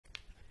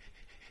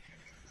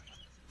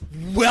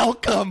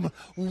Welcome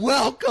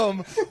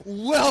to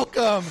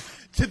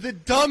the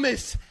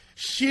dumbest,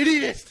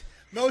 shittiest,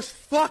 most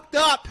fucked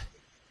up,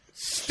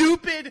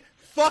 stupid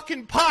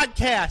fucking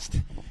podcast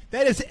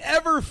that has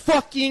ever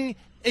fucking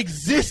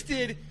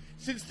existed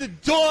since the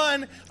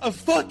dawn of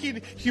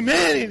fucking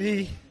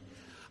humanity.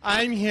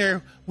 I'm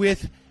here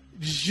with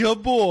Joe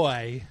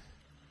Boy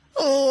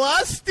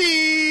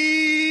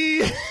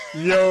Lusty.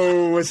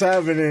 Yo, what's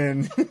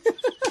happening?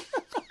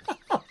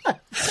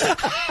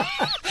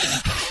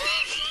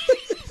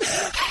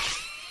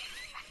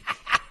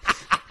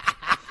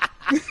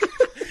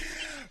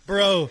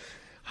 Bro,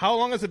 how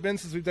long has it been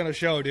since we've done a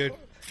show, dude?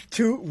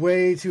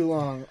 Way too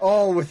long.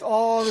 Oh, with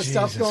all the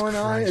stuff going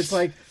on, it's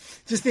like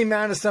just the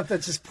amount of stuff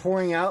that's just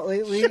pouring out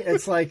lately.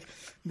 It's like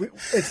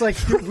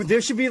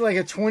there should be like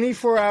a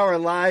 24-hour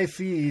live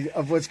feed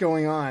of what's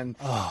going on.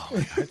 Oh, my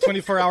God.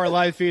 24-hour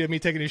live feed of me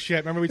taking a shit.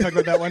 Remember we talked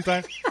about that one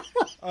time?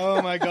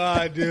 Oh, my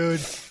God,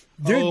 dude.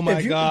 Oh,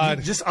 my God.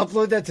 If you just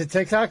upload that to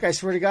TikTok, I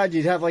swear to God,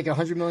 you'd have like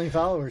 100 million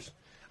followers.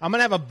 I'm going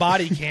to have a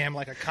body cam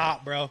like a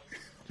cop, bro.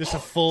 Just a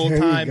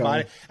full-time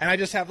body. And I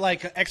just have,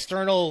 like,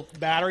 external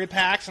battery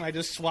packs, and I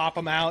just swap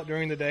them out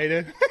during the day,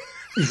 dude.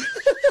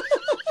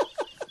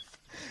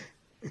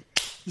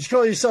 You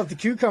call yourself the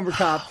Cucumber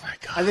Cop. Oh, my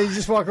God. And then you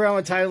just walk around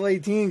with Title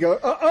 18 and go,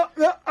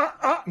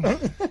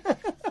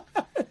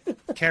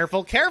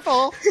 Careful,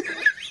 careful.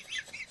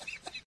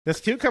 This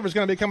cucumber's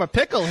going to become a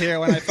pickle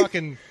here when I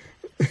fucking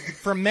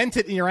ferment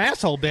it in your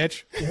asshole,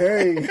 bitch.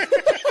 Hey.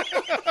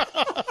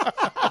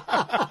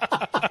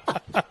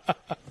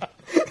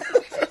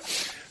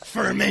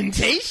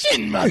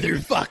 Fermentation,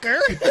 motherfucker.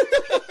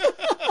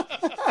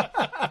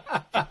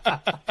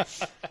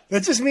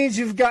 That just means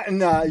you've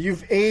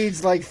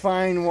aged like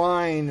fine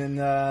wine,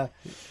 and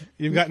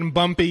you've gotten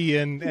bumpy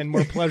and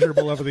more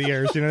pleasurable over the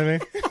years. You know what I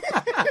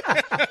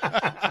mean?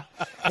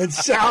 And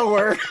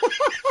sour,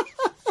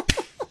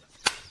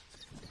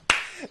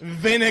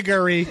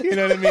 vinegary. You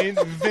know what I mean?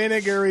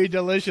 Vinegary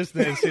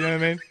deliciousness. You know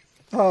what I mean?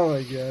 Oh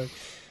my God.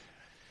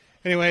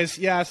 Anyways,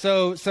 yeah,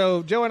 so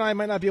Joe and I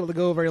might not be able to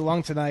go very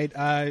long tonight.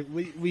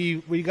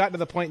 We got to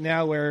the point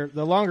now where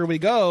the longer we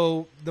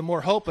go, the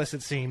more hopeless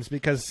it seems,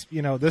 because,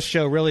 you know, this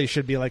show really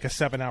should be like a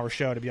 7-hour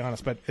show, to be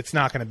honest, but it's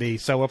not going to be.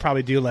 So we'll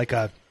probably do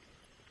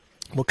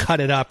we'll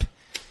cut it up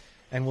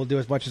and we'll do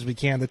as much as we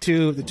can. The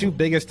two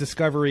biggest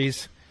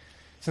discoveries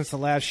since the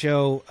last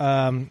show,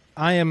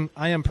 I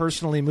am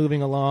personally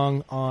moving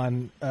along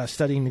on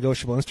studying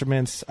negotiable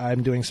instruments.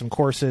 I'm doing some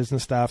courses and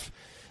stuff.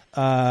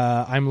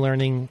 I'm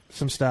learning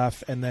some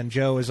stuff, and then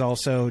Joe is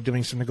also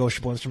doing some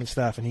negotiable instrument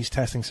stuff, and he's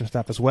testing some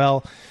stuff as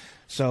well.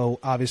 So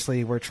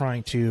obviously we're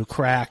trying to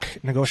crack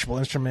negotiable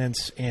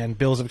instruments and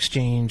bills of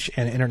exchange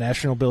and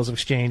international bills of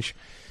exchange,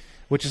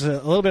 which is a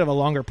little bit of a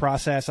longer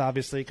process,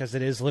 obviously, because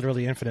it is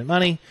literally infinite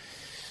money.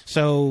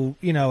 So,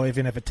 you know,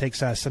 even if it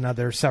takes us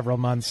another several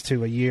months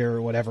to a year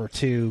or whatever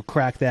to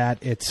crack that,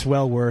 it's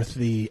well worth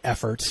the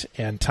effort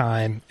and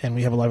time, and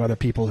we have a lot of other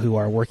people who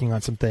are working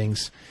on some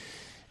things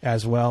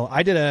as well.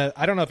 I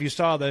don't know if you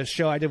saw the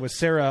show I did with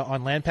Sarah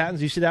on land patents.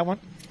 Did you see that one?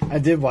 I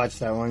did watch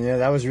that one. Yeah,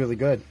 that was really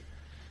good.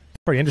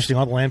 Pretty interesting.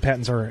 All the land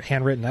patents are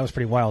handwritten. That was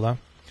pretty wild, huh?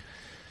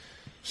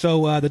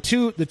 So the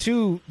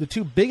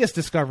two biggest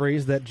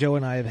discoveries that Joe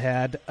and I have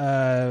had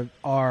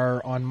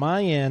are, on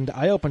my end,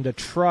 I opened a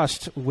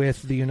trust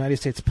with the United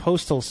States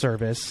Postal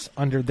Service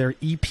under their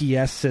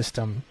EPS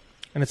system,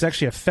 and it's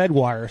actually a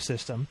Fedwire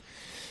system.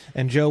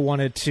 And Joe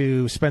wanted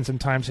to spend some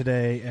time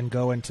today and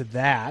go into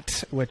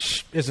that,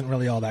 which isn't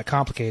really all that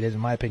complicated, in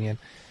my opinion.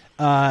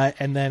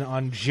 And then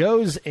on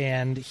Joe's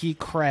end, he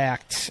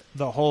cracked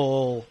the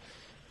whole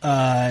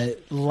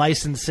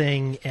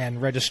licensing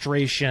and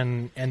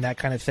registration and that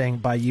kind of thing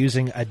by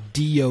using a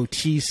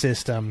DOT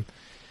system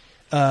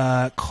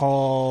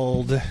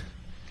called,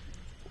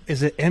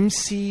 is it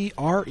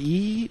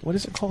MCRE? What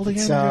is it called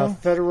again, Joe?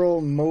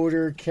 Federal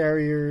Motor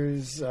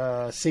Carriers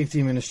Safety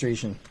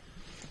Administration.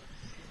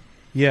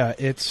 Yeah,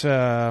 it's,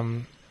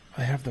 I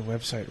have the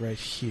website right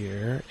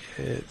here.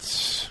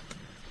 It's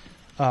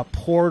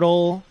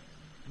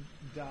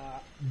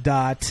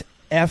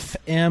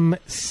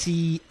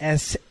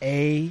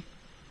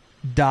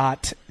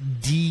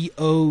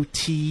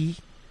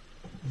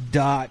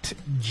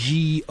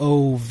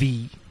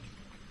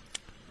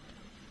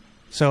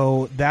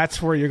So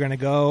that's where you're going to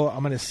go. I'm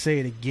going to say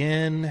it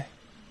again.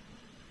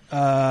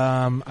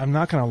 I'm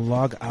not going to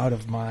log out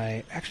of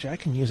my... Actually, I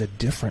can use a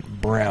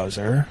different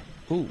browser.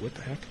 Ooh, what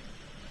the heck?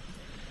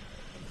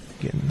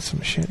 Getting some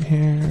shit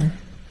here.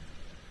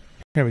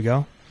 Here we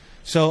go.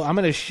 So I'm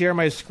going to share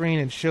my screen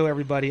and show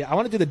everybody. I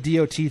want to do the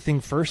DOT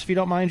thing first, if you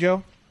don't mind,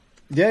 Joe.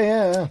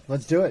 Yeah.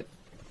 Let's do it.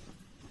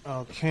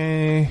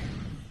 Okay.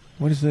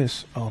 What is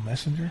this? Oh,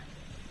 Messenger?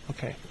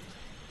 Okay.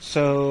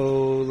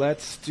 So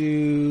let's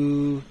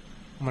do...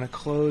 I'm going to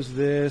close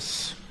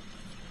this,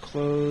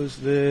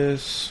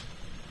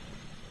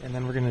 and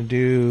then we're going to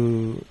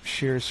do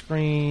share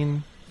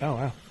screen. Oh,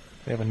 wow.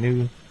 They have a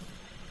new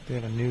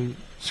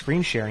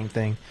screen sharing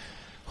thing.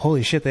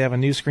 Holy shit, they have a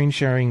new screen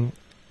sharing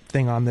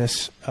thing on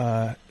this.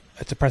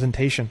 It's a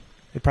presentation.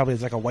 It probably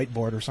is like a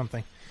whiteboard or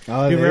something.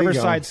 Oh, Dude, there you go.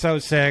 Riverside's so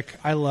sick.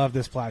 I love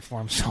this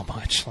platform so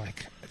much.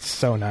 Like, it's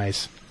so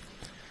nice.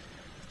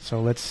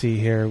 So let's see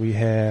here. We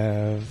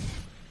have...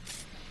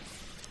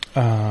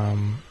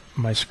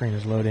 my screen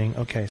is loading.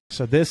 Okay,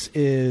 so this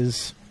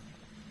is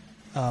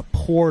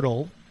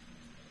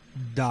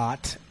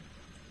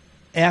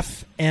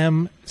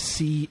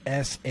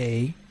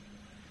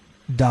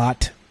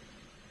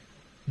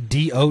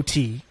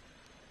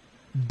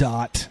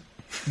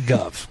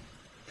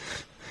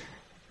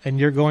And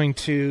you're going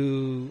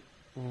to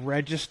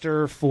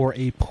register for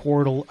a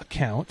portal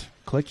account.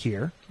 Click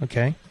here,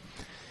 okay?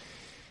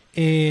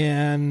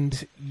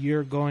 And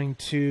you're going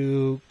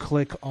to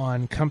click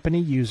on company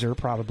user,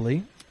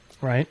 probably,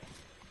 right?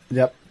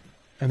 Yep.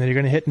 And then you're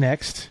going to hit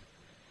next.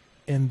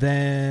 And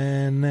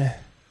then...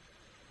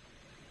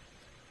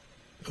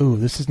 Ooh,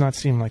 this does not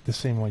seem like the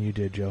same one you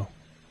did, Joe.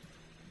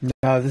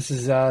 No, this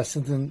is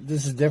something...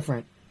 This is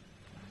different.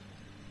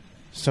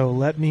 So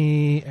let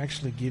me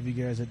actually give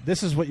you guys...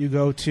 This is what you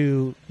go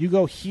to. You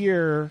go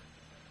here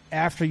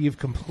after you've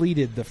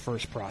completed the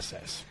first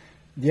process.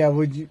 Yeah,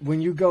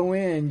 when you go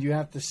in, you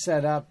have to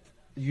set up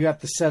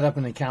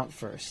an account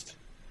first.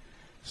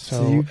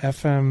 So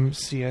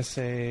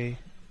FMCSA.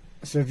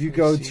 So if you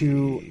go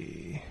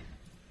to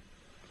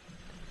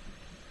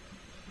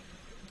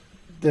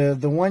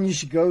the one you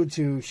should go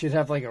to should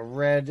have like a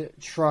red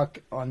truck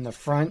on the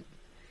front,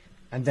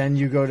 and then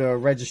you go to a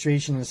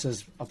registration that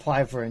says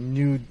apply for a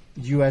new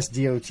US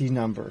DOT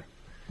number.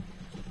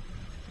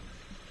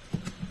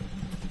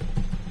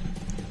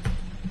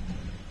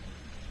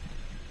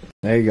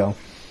 There you go.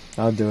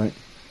 I'll do it.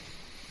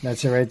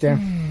 That's it right there.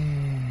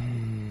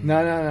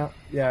 No.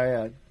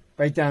 Yeah.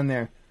 Right down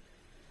there.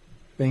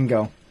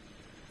 Bingo.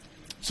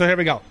 So here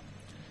we go.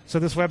 So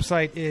this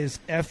website is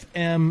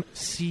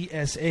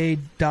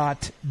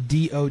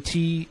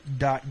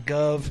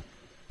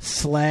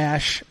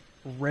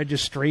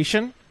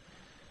fmcsa.dot.gov/registration.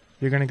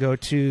 You're going to go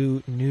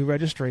to new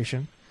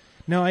registration.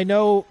 Now I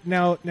know,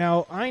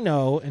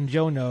 and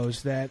Joe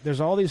knows that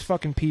there's all these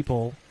fucking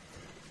people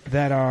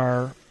that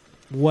are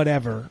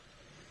whatever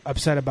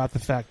upset about the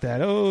fact that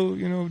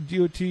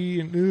DOT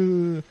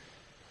and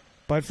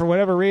but for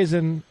whatever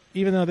reason,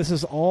 even though this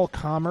is all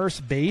commerce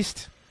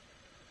based,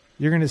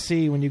 you're going to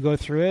see when you go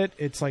through it,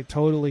 it's like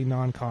totally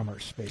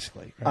non-commerce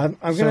basically. Right?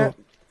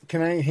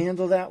 Can I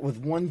handle that with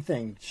one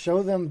thing?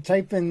 Show them.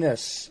 Type in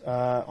this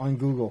on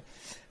Google,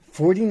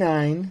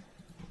 49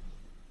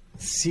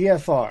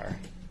 CFR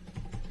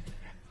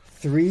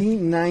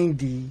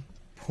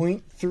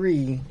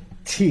 390.3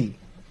 T.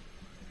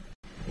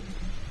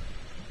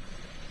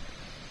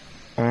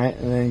 All right,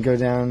 and then go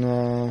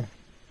down.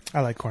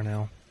 I like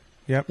Cornell.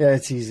 Yep. Yeah,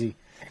 it's easy.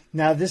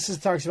 Now, this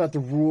talks about the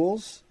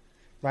rules,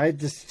 right?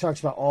 This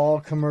talks about all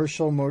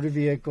commercial motor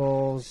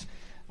vehicles,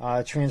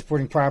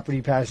 transporting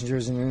property,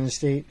 passengers, in the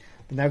interstate.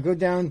 But now go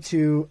down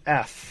to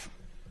F.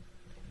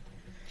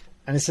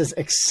 And it says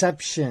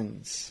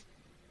exceptions.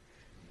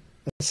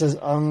 It says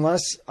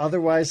unless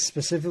otherwise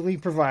specifically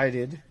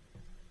provided.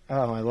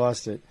 Oh, I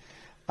lost it.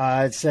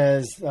 It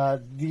says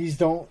these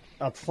don't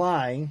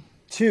apply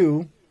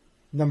to...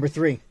 Number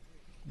 3.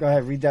 Go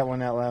ahead, read that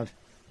one out loud.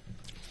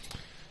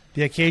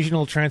 The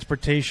occasional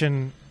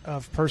transportation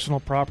of personal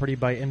property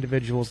by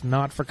individuals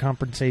not for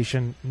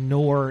compensation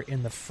nor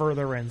in the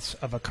furtherance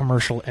of a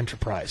commercial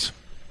enterprise.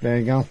 There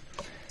you go.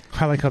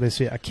 I like how they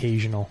say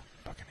occasional.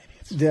 Fucking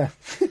idiots. Yeah.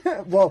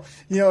 Well,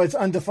 it's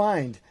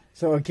undefined.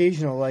 So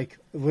occasional, like,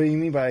 what do you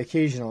mean by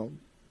occasional?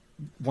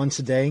 Once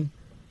a day?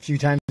 A few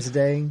times a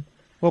day?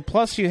 Well,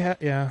 plus you have,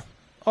 yeah.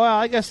 Oh, well,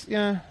 I guess,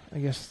 yeah.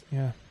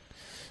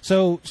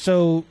 So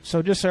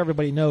just so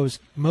everybody knows,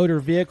 motor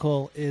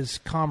vehicle is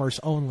commerce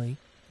only.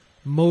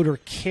 Motor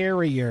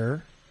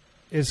carrier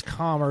is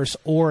commerce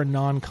or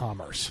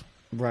non-commerce.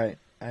 Right.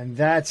 And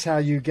that's how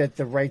you get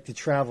the right to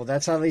travel.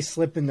 That's how they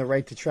slip in the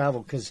right to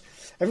travel, because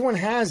everyone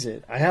has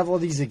it. I have all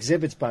these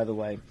exhibits, by the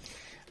way.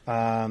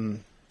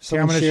 I'm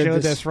going to show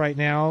this right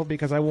now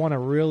because I want to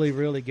really,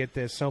 really get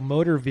this. So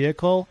motor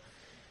vehicle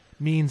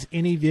means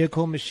any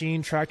vehicle,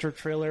 machine, tractor,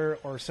 trailer,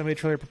 or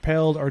semi-trailer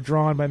propelled or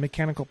drawn by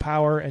mechanical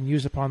power and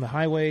used upon the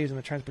highways and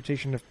the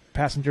transportation of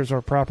passengers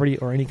or property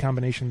or any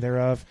combination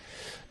thereof,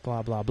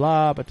 blah, blah,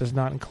 blah, but does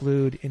not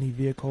include any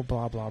vehicle,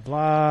 blah, blah,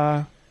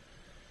 blah.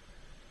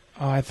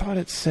 I thought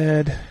it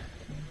said...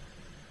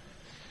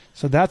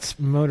 So that's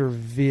motor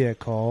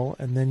vehicle,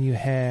 and then you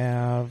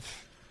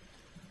have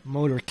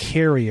motor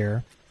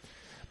carrier.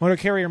 Motor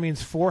carrier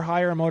means for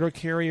hire motor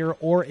carrier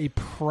or a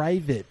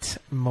private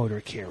motor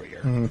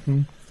carrier.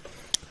 Mm-hmm.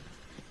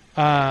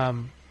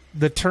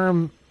 The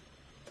term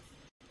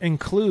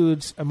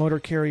includes a motor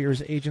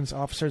carrier's agents,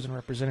 officers, and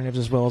representatives,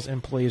 as well as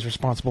employees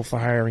responsible for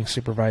hiring,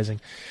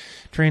 supervising,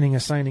 training,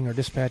 assigning, or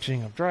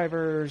dispatching of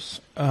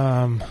drivers.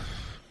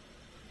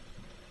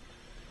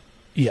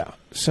 Yeah,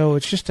 so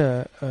it's just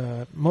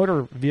a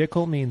motor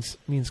vehicle means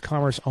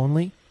commerce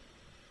only,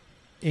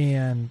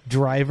 and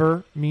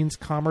driver means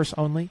commerce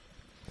only.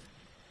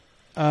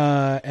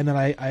 And then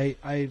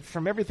I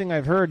from everything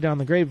I've heard down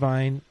the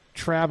grapevine,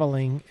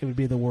 traveling, it would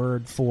be the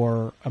word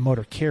for a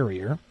motor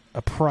carrier.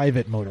 a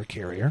private motor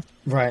carrier.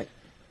 Right.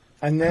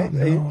 And then,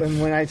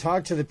 and when I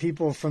talk to the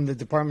people from the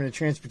Department of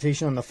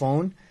Transportation on the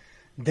phone,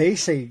 they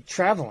say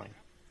traveling.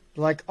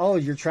 They're like, oh,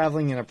 you're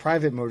traveling in a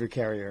private motor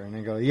carrier. And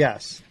I go,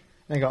 yes.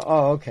 And I go,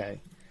 oh, okay.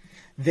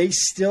 They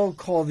still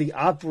call the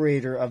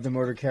operator of the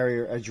motor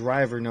carrier a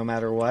driver no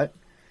matter what.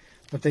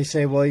 But they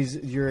say, well,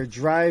 you're a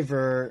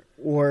driver,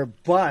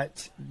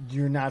 but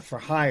you're not for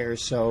hire,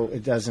 so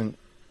it doesn't.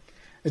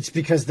 It's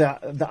because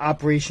the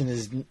operation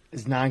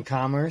is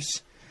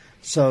non-commerce.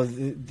 So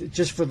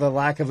just for the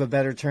lack of a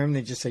better term,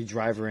 they just say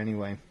driver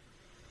anyway.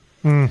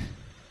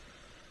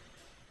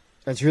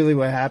 That's really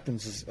what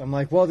happens. Is I'm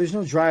like, well, there's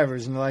no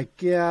drivers. And they're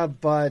like, yeah,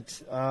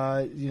 but,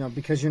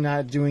 because you're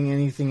not doing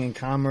anything in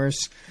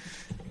commerce,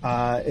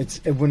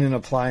 it wouldn't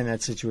apply in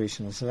that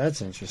situation. So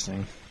that's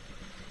interesting.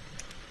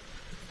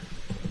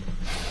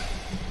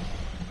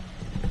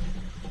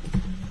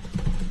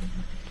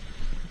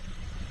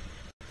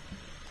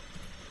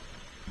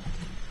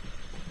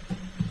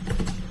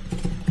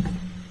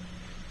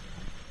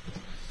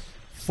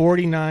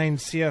 .49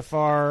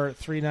 CFR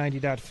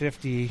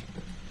 390.50.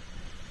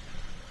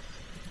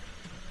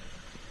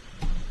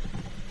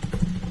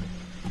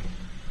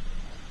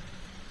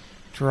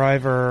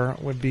 Driver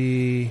would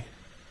be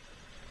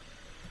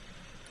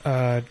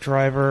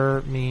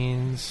driver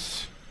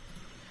means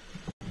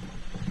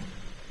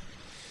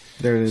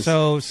there it is.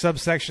 So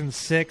subsection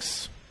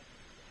 6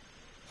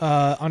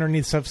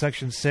 underneath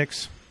subsection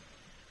 6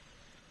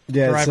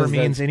 driver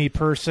means any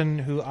person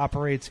who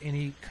operates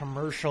any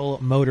commercial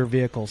motor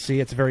vehicle. See,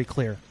 it's very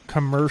clear.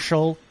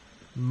 Commercial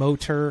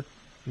motor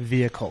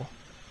vehicle.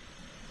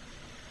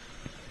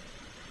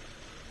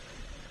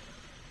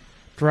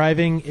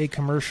 Driving a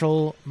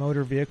commercial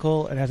motor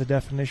vehicle, it has a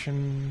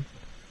definition.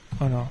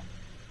 Oh, no.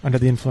 Under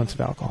the influence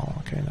of alcohol.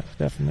 Okay, that's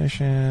the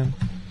definition.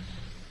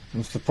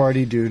 It's the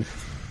party, dude.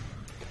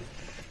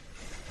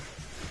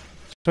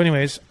 So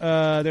anyways,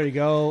 there you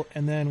go.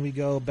 And then we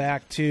go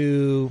back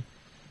to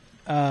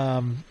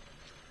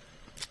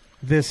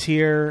this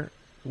here.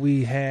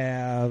 We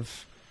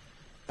have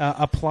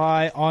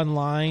apply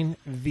online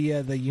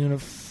via the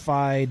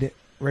unified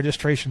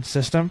registration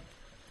system.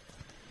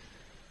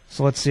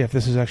 So let's see if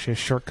this is actually a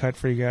shortcut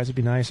for you guys. It'd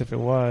be nice if it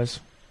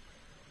was.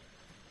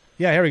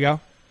 Yeah, here we go.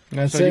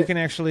 That's so you can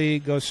actually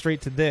go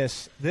straight to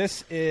this.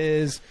 This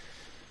is,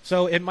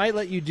 so it might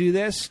let you do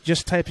this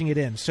just typing it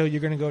in. So you're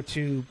going to go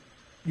to,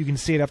 you can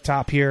see it up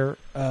top here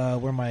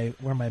where my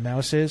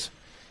mouse is.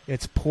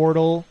 It's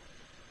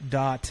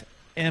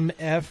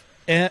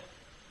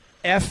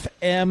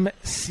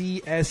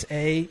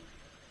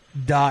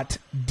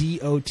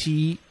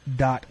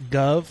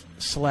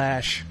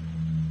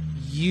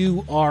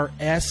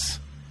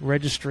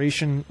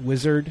registration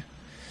wizard.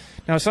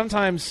 Now,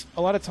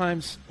 a lot of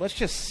times, let's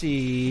just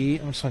see.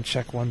 I'm just going to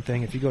check one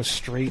thing. If you go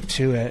straight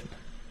to it,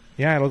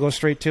 yeah, it'll go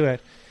straight to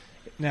it.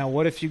 Now,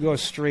 what if you go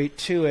straight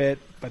to it,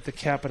 but the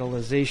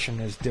capitalization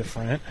is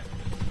different?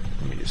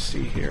 Let me just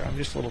see here. I'm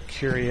just a little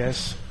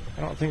curious.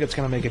 I don't think it's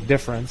going to make a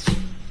difference.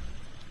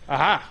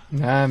 Aha!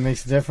 Nah, it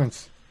makes a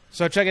difference.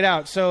 So check it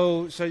out.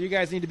 So you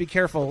guys need to be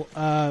careful.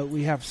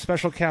 We have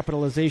special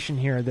capitalization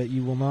here that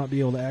you will not be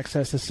able to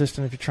access the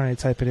system if you're trying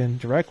to type it in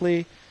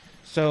directly.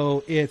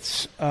 So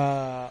it's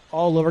all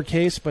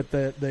lowercase, but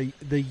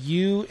the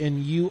U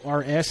in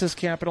URS is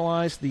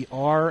capitalized, the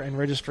R in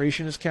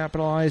registration is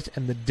capitalized,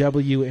 and the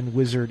W in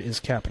wizard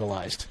is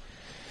capitalized.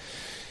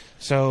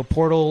 So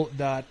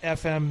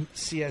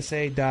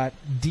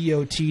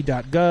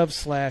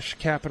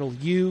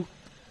portal.fmcsa.dot.gov/capital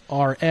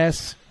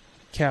URS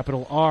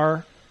capital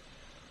R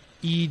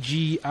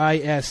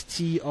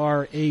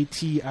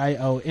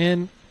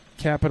EGISTRATION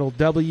capital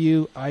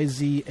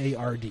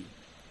WIZARD.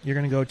 You're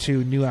going to go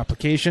to new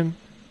application.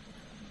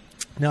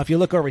 Now, if you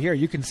look over here,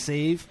 you can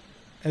save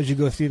as you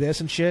go through this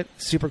and shit.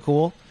 Super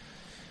cool.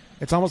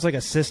 It's almost like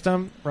a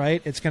system,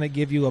 right? It's going to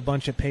give you a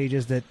bunch of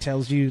pages that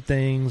tells you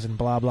things and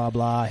blah, blah,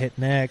 blah. Hit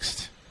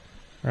next,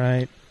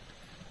 right?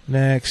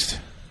 Next.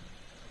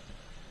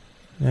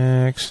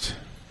 Next.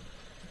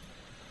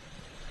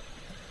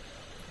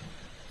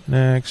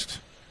 Next.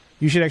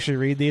 You should actually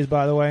read these,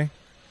 by the way,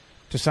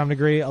 to some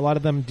degree. A lot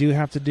of them do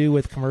have to do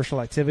with commercial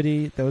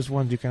activity. Those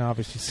ones you can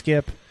obviously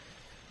skip.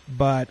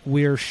 But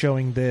we're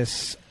showing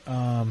this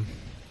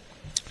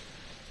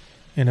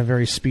in a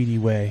very speedy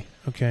way.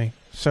 Okay,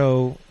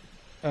 so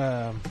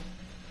no,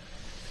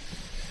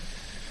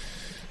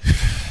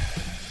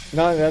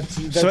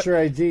 that's your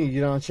ID.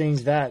 You don't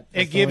change that.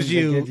 That's it gives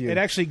you. It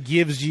actually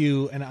gives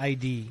you an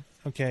ID.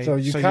 Okay, so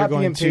you're copy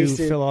going and paste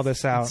to fill all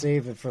this out. And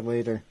save it for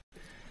later.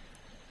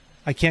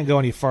 I can't go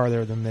any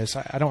farther than this.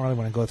 I don't really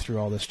want to go through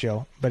all this,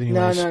 Joe. But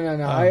anyways, no.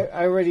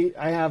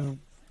 I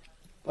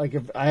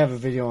have a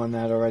video on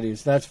that already,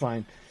 so that's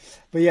fine.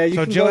 But yeah,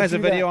 so Joe has a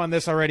video on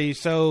this already.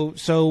 So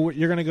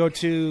you're going to go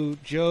to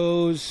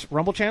Joe's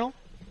Rumble channel?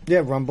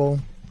 Yeah,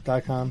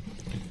 rumble.com.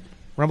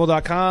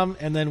 Rumble.com,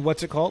 and then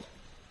what's it called?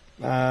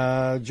 Joe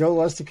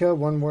Lustica,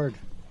 one word.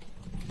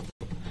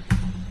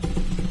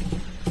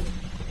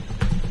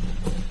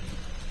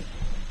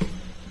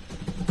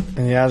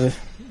 And yeah.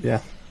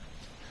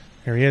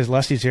 Here he is.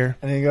 Lusty's here.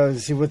 And then he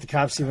goes, see what the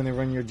cops see when they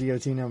run your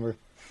DOT number.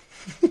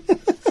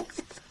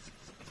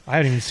 I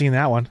haven't even seen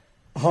that one.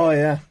 Oh,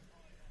 yeah.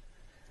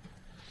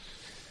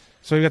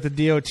 So we've got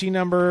the DOT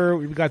number.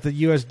 We've got the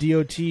US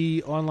DOT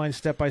online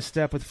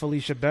step-by-step with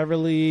Felicia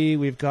Beverly.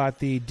 We've got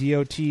the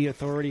DOT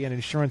authority and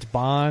insurance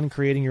bond,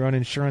 creating your own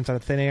insurance out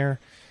of thin air.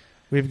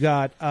 We've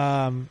got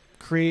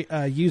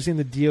using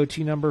the DOT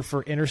number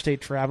for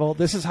interstate travel.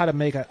 This is how to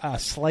make a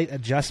slight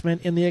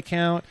adjustment in the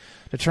account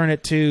to turn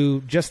it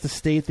to just the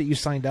state that you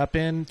signed up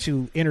in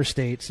to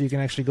interstate, so you can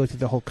actually go through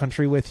the whole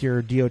country with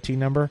your DOT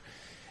number.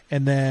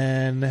 And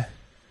then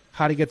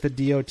how to get the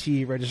DOT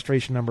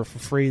registration number for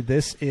free.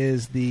 This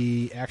is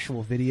the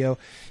actual video.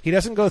 He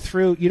doesn't go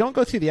through. You don't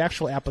go through the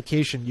actual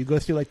application. You go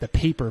through like the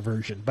paper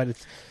version, but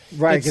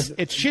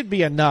it should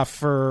be enough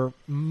for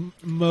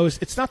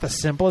most. It's not the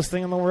simplest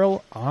thing in the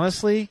world,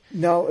 honestly.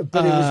 No,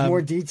 but it was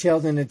more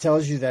detailed, and it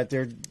tells you that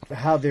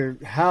how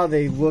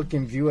they look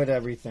and view at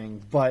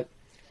everything. But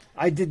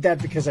I did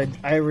that because I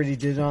already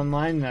did it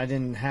online, and I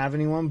didn't have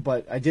anyone.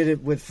 But I did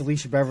it with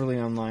Felicia Beverly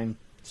online.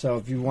 So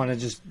if you want to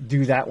just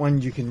do that one,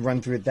 you can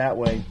run through it that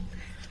way.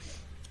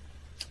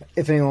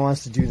 If anyone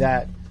wants to do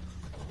that.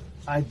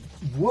 I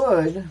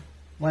would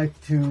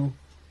like to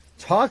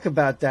talk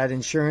about that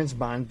insurance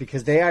bond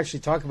because they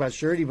actually talk about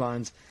surety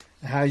bonds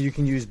and how you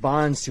can use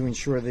bonds to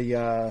insure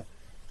the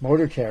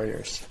motor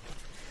carriers.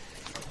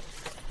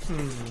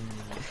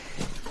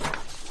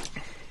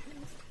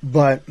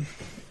 But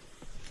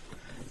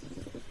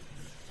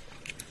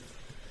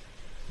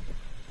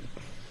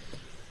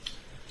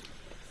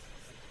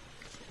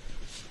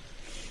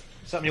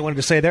something you wanted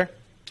to say there?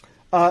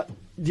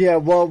 Yeah,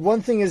 well,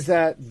 one thing is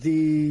that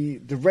the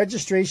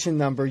registration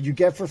number you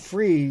get for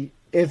free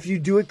if you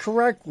do it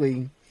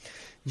correctly.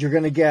 You're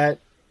going to get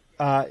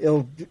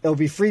it'll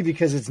be free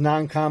because it's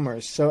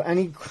non-commerce. So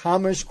any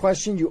commerce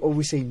question you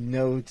always say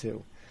no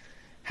to.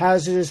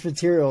 Hazardous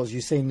materials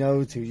you say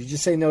no to. You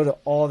just say no to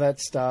all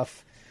that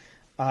stuff.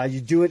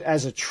 You do it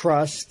as a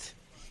trust,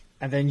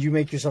 and then you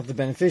make yourself the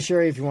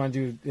beneficiary. If you want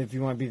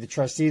to be the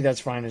trustee, that's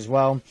fine as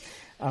well.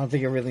 I don't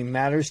think it really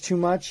matters too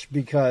much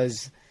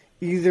because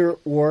either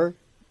or,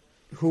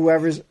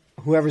 whoever's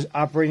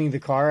operating the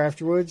car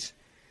afterwards,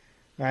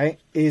 right,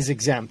 is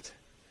exempt.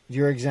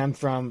 You're exempt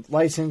from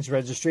license,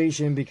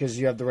 registration because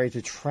you have the right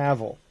to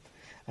travel,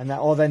 and that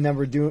all that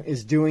number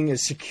is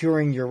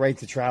securing your right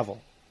to travel.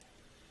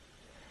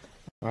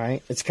 All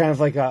right, it's kind of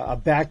like a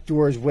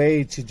backdoor's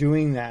way to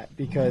doing that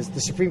because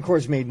the Supreme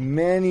Court's made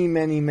many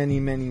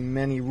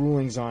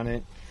rulings on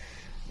it.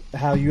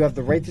 How you have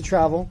the right to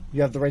travel.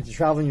 You have the right to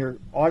travel in your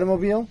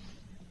automobile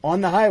on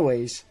the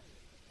highways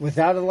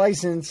without a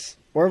license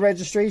or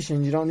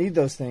registration. You don't need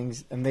those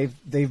things. And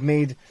they've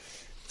made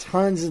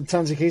tons and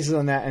tons of cases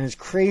on that. And it's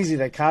crazy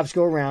that cops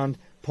go around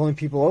pulling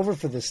people over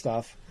for this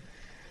stuff.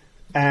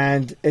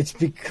 And it's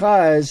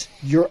because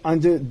you're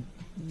under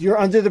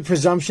the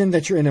presumption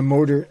that you're in a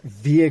motor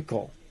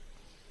vehicle.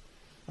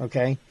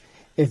 Okay?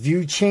 If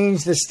you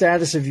change the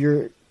status of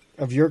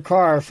your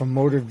car from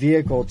motor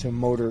vehicle to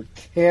motor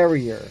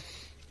carrier,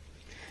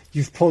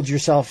 you've pulled your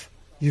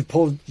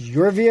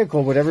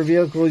vehicle, whatever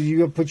vehicle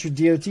you have put your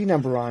DOT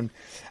number on,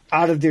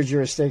 out of their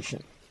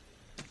jurisdiction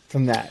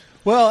from that.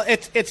 Well,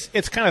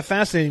 it's kind of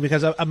fascinating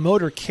because a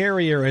motor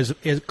carrier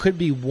could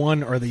be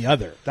one or the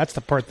other. That's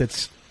the part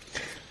that's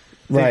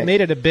they've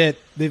made it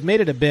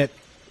a bit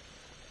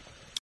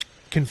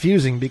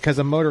confusing because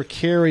a motor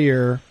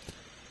carrier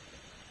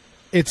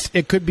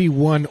it could be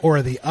one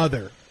or the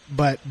other.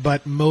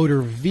 But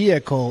motor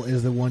vehicle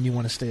is the one you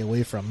want to stay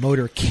away from.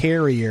 Motor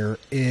carrier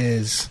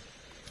is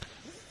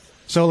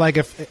so like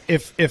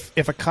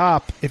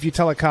if you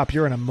tell a cop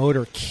you're in a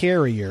motor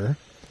carrier,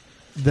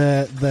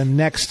 the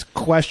next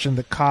question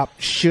the cop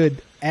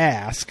should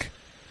ask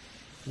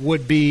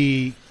would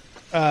be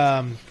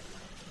on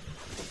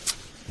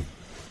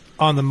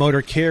the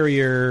motor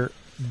carrier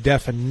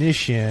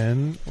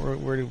definition.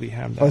 Where do we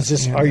have that? Oh, it's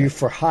just are you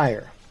for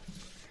hire?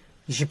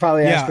 You should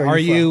probably ask.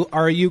 Yeah,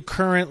 are you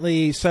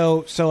currently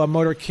so a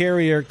motor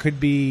carrier could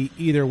be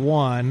either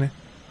one.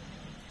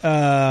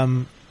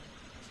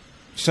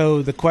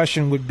 So the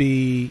question would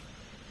be,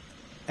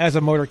 as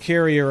a motor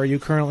carrier, are you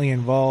currently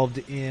involved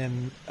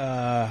in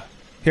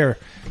here?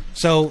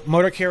 So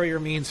motor carrier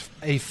means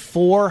a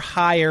for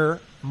hire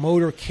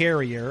motor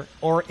carrier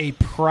or a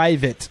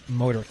private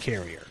motor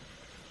carrier.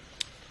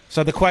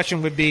 So the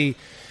question would be,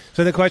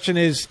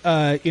 is,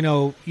 are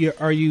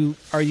you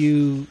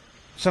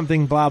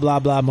something blah blah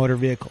blah motor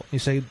vehicle? You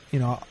say,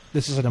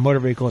 this isn't a motor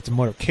vehicle, it's a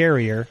motor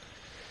carrier,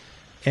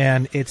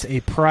 and it's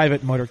a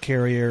private motor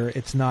carrier.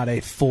 It's not a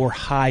for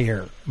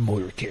hire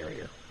motor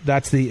carrier.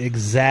 That's the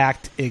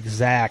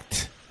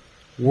exact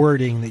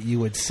wording that you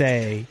would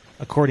say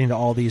according to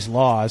all these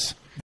laws.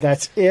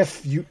 That's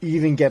if you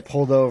even get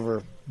pulled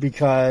over,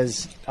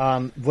 because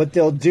what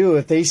they'll do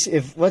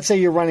if let's say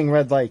you're running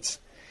red lights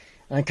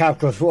and a cop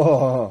goes,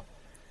 whoa,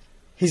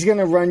 he's going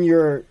to run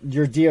your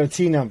DOT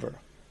number.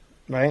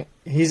 Right?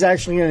 He's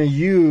actually going to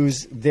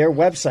use their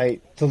website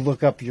to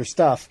look up your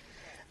stuff.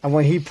 And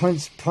when he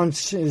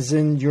punches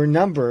in your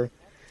number,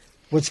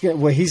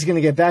 what he's going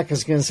to get back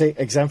is going to say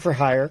exempt for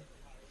hire,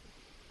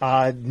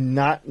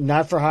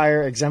 not for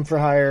hire, exempt for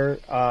hire,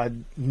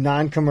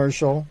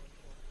 non-commercial,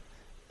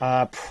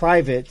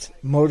 private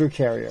motor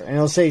carrier, and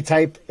it'll say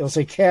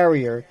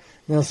carrier, and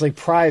it'll say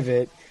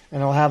private,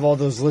 and it'll have all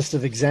those list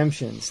of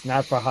exemptions,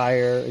 not for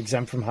hire,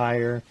 exempt from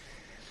hire,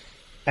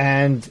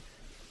 and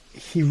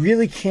he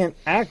really can't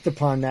act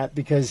upon that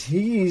because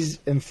he's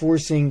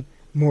enforcing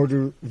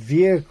motor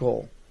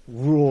vehicle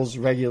rules,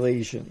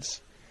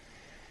 regulations.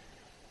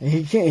 And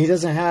he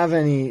doesn't have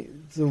any.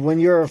 So when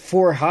you're a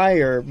for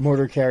hire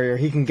motor carrier,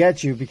 he can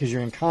get you because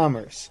you're in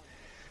commerce.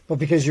 But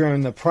because you're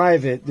in the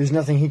private, there's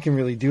nothing he can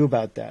really do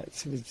about that.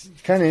 It's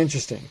kind of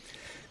interesting.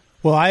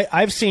 Well,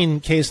 I've seen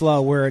case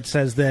law where it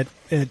says that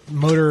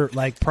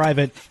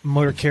private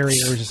motor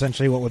carriers,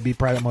 essentially what would be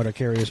private motor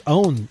carriers,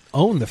 own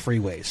the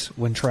freeways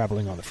when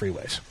traveling on the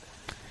freeways.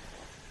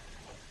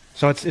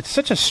 So it's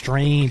such a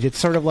strange. It's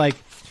sort of like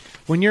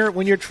when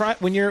you're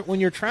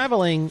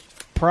traveling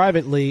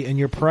privately in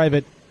your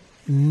private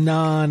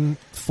non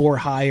for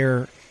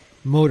hire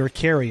motor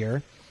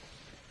carrier,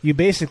 you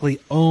basically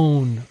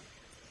own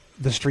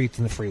the streets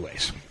and the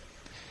freeways.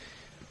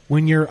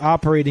 When you're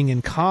operating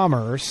in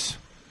commerce,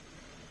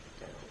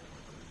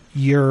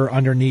 you're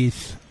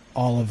underneath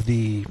all of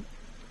the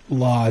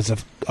laws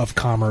of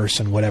commerce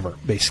and whatever,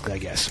 basically, I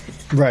guess.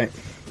 Right.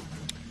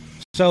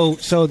 So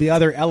the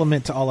other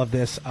element to all of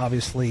this,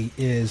 obviously,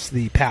 is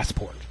the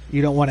passport.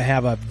 You don't want to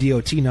have a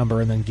DOT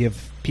number and then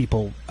give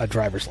people a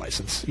driver's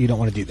license. You don't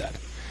want to do that.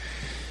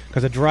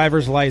 Because a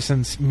driver's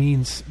license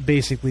means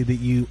basically that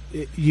you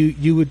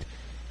would...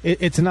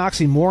 It's an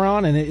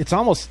oxymoron, and it's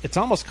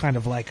almost kind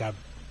of like a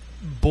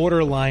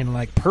borderline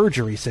like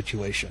perjury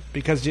situation,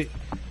 because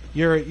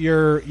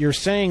you're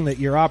saying that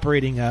you're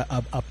operating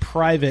a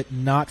private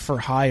not for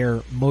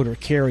hire motor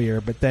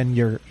carrier, but then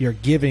you're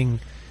giving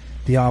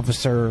the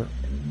officer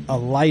a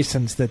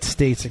license that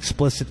states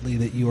explicitly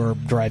that you are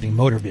driving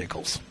motor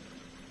vehicles.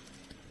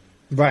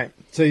 Right.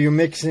 So you're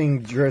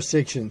mixing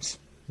jurisdictions.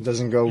 It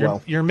doesn't go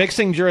well. You're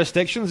mixing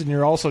jurisdictions, and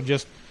you're also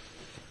just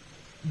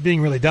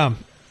being really dumb.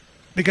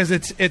 Because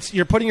it's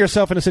you're putting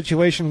yourself in a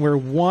situation where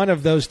one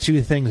of those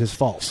two things is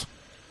false.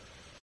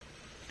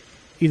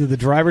 Either the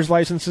driver's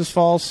license is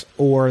false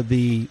or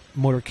the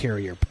motor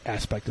carrier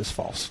aspect is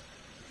false.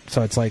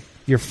 So it's like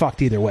you're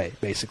fucked either way,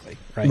 basically,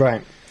 right?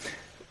 Right.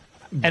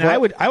 And I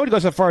would go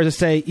so far as to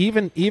say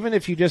even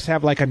if you just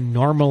have like a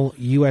normal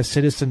U.S.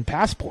 citizen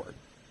passport,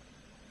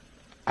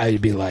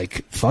 I'd be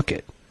like, fuck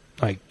it,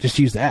 like just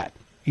use that.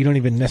 You don't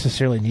even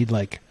necessarily need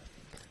like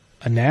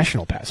a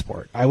national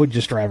passport. I would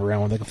just drive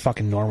around with like a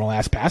fucking normal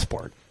ass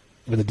passport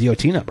with a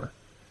DOT number.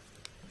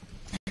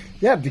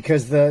 Yeah,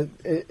 because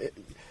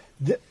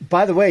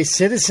by the way,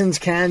 citizens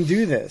can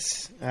do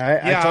this.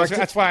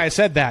 That's why I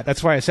said that.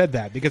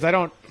 Because I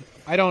don't.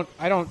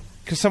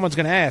 Because someone's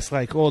going to ask,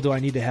 like, "Well, do I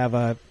need to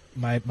have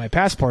my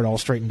passport all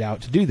straightened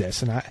out to do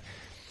this?" And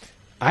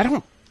I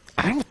don't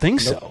think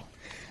so.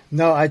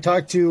 No, I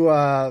talked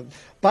to.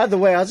 By the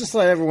way, I'll just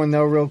let everyone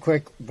know real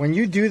quick. When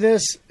you do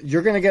this,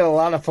 you're going to get a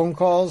lot of phone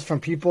calls from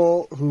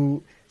people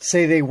who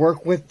say they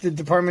work with the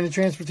Department of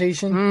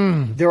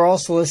Transportation. They're all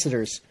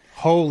solicitors.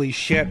 Holy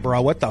shit,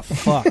 bro! What the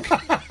fuck?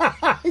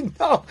 I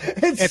know.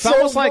 It's so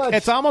almost much. like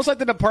it's almost like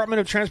the Department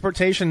of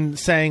Transportation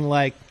saying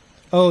like,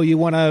 "Oh, you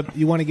want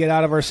to get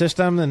out of our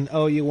system, and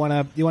oh, you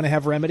want to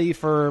have remedy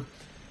for,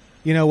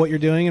 what you're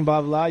doing, and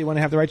blah blah blah. You want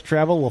to have the right to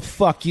travel? Well,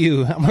 fuck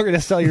you. I'm going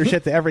to sell your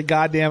shit to every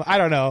goddamn. I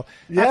don't know.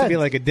 Not to be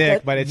like a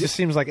dick, but it just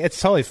seems like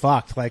it's totally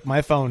fucked. Like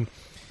my phone,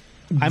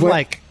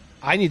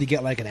 I need to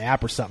get like an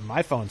app or something.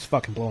 My phone's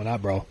fucking blowing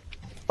up, bro.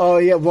 Oh,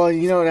 yeah. Well,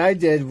 what I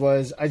did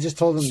was I just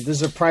told them this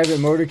is a private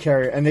motor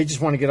carrier, and they just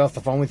want to get off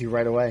the phone with you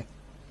right away.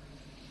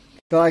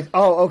 They're like,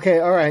 oh, okay,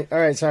 all right,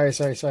 sorry.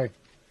 And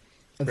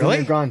really?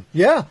 They're gone.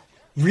 Yeah,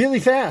 really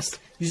fast.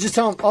 You just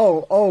tell them,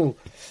 oh.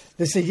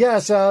 They say,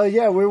 yes,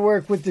 we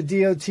work with the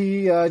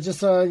DOT,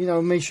 just,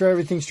 make sure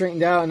everything's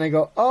straightened out. And I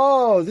go,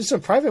 oh, this is a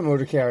private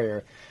motor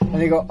carrier. And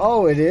they go,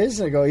 oh, it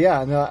is? And I go,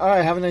 yeah. And they're like, all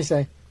right, have a nice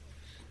day.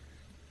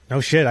 No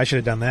shit, I should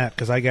have done that,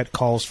 because I get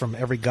calls from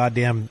every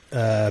goddamn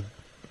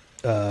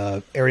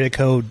area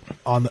code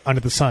under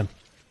the sun.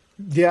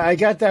 Yeah, I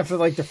got that for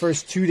like the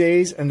first 2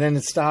 days, and then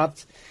it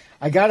stopped.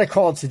 I got a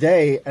call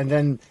today, and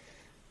then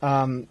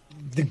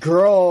the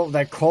girl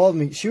that called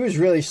me, she was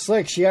really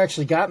slick. She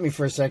actually got me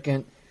for a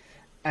second,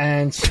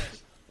 and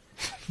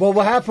well,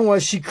 what happened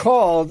was she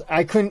called.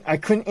 I couldn't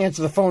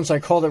answer the phone, so I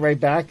called it right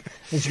back,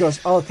 and she goes,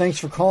 "Oh, thanks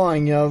for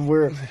calling.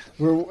 We're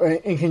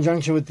in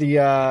conjunction with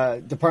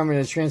the Department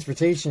of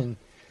Transportation."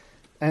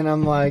 And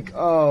I'm like,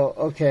 oh,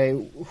 okay,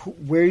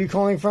 where are you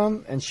calling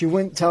from? And she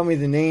wouldn't tell me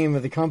the name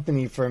of the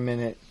company for a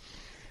minute.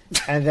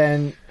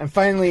 And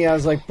finally I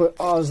was like,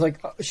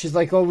 she's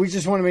like, oh, we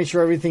just want to make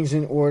sure everything's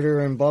in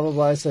order and blah, blah,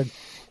 blah. I said,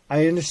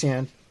 I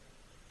understand.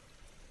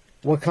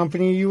 What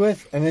company are you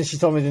with? And then she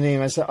told me the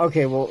name. I said,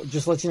 okay, well,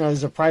 just let you know,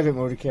 there's a private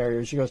motor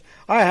carrier. She goes,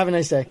 all right, have a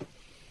nice day.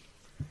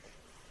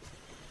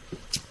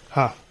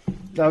 Huh.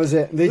 That was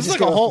it. This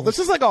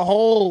is like a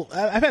whole.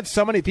 I've had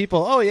so many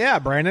people. Oh yeah,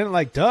 Brandon.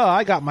 Like, duh.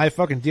 I got my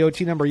fucking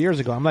DOT number years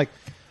ago. I'm like,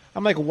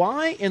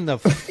 why in the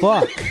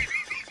fuck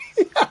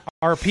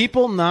are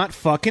people not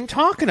fucking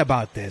talking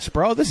about this,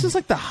 bro? This is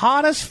like the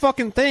hottest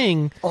fucking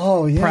thing.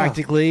 Oh yeah.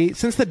 Practically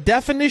since the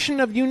definition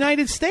of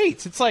United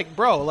States. It's like,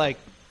 bro, like.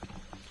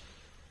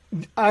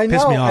 I know.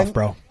 Piss me off,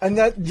 bro. And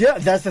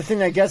that's the thing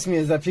that gets me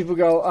is that people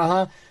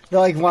go, they're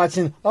like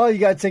watching. Oh, you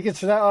got tickets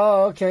for that?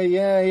 Oh, okay,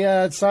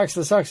 yeah. It sucks.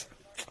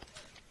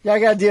 Yeah, I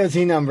got a DOT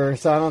number,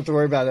 so I don't have to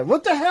worry about it.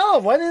 What the hell?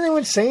 Why didn't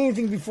anyone say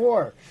anything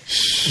before?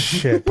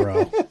 Shit,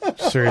 bro.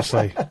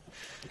 Seriously.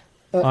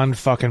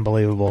 Unfucking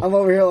believable. I'm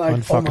over here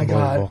like, oh my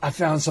God, I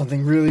found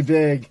something really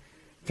big.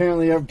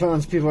 Apparently,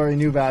 people already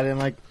knew about it. I'm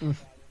like,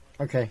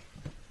 okay.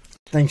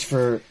 Thanks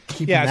for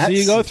keeping that. Yeah, so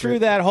you go secret. through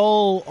that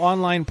whole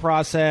online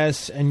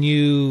process, and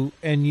you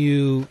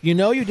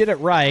know you did it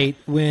right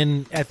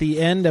when at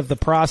the end of the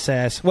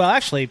process. Well,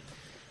 actually,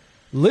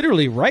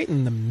 literally right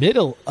in the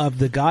middle of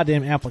the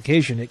goddamn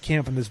application, it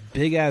came up on this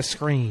big ass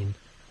screen,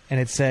 and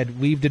it said,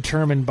 "We've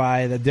determined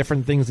by the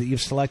different things that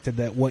you've selected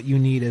that what you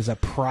need is a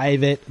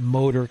private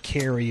motor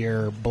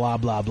carrier." Blah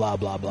blah blah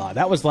blah blah.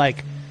 That was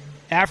like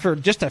after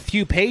just a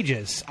few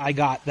pages, I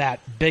got that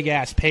big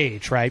ass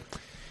page, right?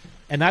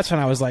 And that's when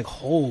I was like,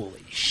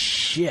 holy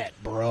shit,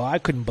 bro. I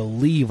couldn't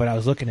believe what I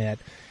was looking at.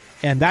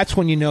 And that's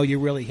when you know you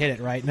really hit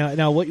it, right?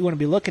 Now what you want to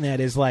be looking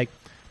at is like,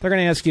 they're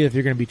going to ask you if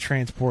you're going to be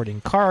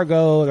transporting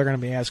cargo. They're going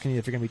to be asking you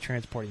if you're going to be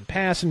transporting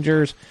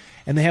passengers.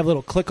 And they have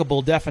little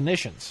clickable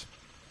definitions.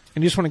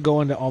 And you just want to go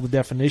into all the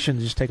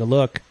definitions, just take a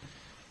look,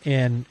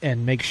 and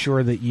make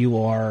sure that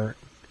you are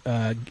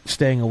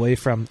staying away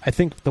from, I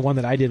think the one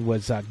that I did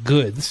was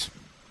goods,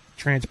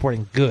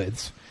 transporting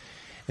goods.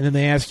 And then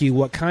they ask you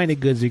what kind of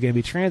goods you're going to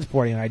be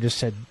transporting, and I just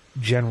said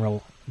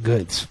general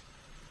goods.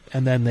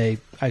 And then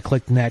I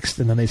clicked next,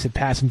 and then they said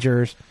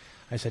passengers.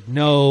 I said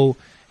no.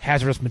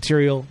 Hazardous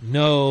material,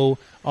 no.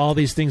 All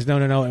these things, no.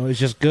 And it was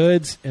just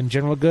goods and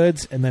general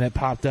goods, and then it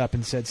popped up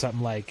and said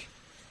something like,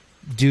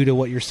 due to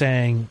what you're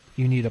saying,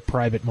 you need a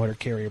private motor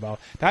carrier.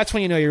 That's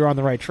when you know you're on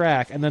the right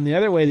track. And then the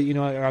other way that you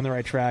know you're on the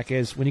right track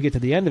is when you get to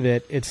the end of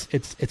it,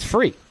 it's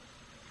free.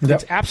 Yep.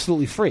 It's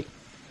absolutely free.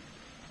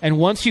 And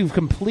once you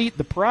complete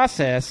the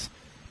process,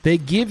 they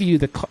give you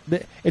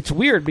it's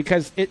weird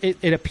because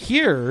it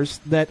appears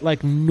that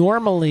like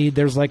normally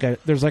there's like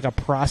a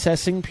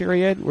processing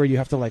period where you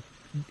have to like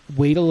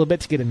wait a little bit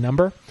to get a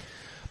number.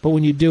 But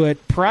when you do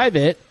it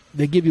private,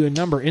 they give you a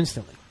number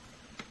instantly.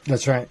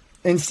 That's right.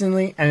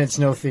 Instantly, and it's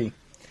no fee.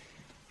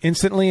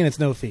 Instantly, and it's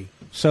no fee.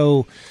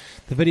 So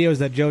the videos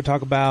that Joe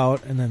talked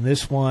about and then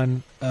this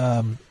one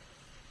are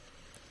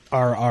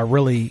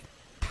really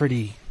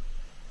pretty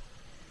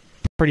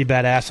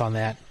badass on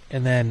that.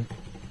 And then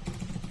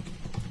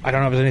I don't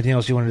know if there's anything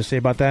else you wanted to say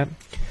about that.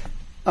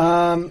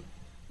 No,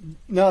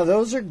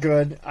 those are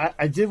good.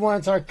 I did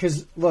want to talk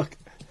because look,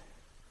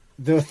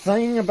 the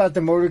thing about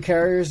the motor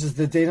carriers is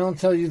that they don't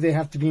tell you they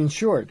have to be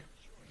insured.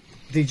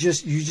 You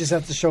just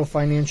have to show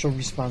financial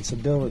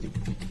responsibility.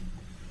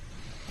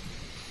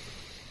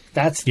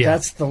 That's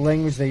the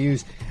language they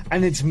use,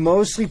 and it's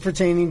mostly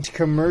pertaining to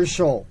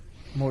commercial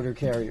motor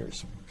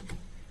carriers,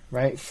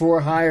 right?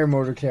 For hire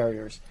motor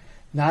carriers.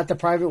 Not the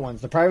private ones.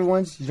 The private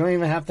ones, you don't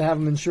even have to have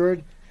them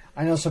insured.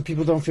 I know some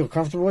people don't feel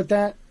comfortable with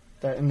that,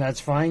 and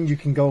that's fine. You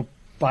can go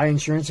buy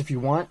insurance if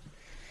you want.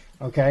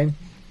 Okay?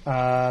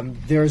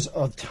 There's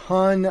a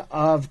ton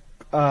of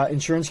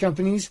insurance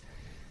companies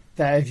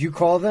that if you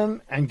call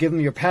them and give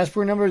them your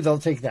passport number, they'll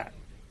take that.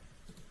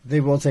 They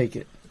will take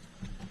it.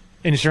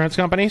 Insurance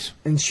companies?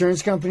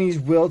 Insurance companies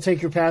will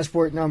take your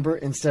passport number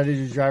instead of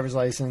your driver's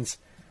license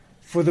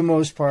for the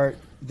most part.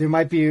 There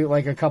might be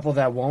like a couple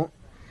that won't.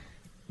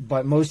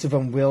 But most of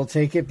them will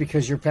take it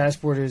because your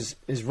passport is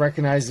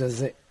recognized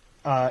as an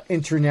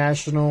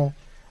international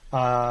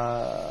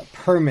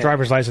permit.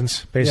 Driver's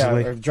license,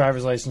 basically. Yeah, or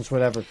driver's license,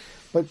 whatever.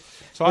 But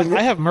so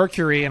I have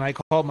Mercury, and I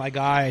called my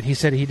guy, and he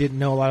said he didn't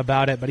know a lot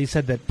about it, but he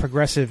said that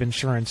Progressive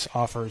Insurance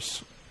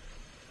offers...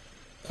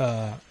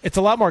 it's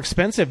a lot more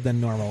expensive than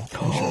normal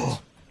insurance.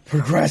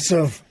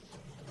 Progressive.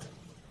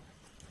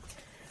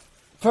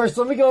 First,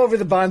 let me go over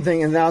the bond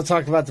thing, and then I'll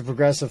talk about the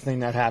Progressive thing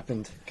that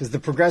happened, because the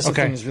Progressive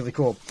thing is really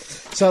cool.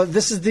 So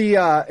this is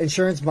the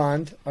insurance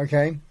bond,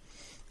 okay?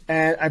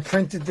 And I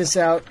printed this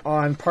out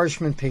on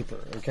parchment paper,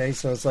 okay?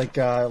 So it's like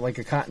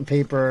a cotton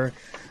paper,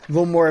 a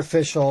little more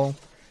official.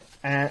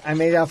 And I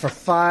made it out for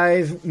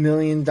 $5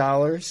 million,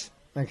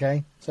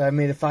 okay? So I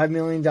made a $5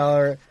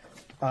 million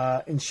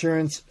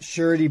insurance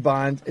surety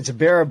bond. It's a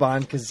bearer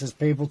bond because it says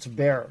payable to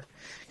bearer.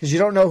 Because you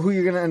don't know who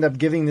you're going to end up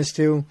giving this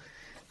to.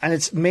 And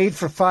it's made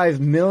for $5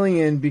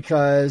 million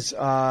because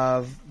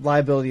of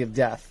liability of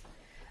death.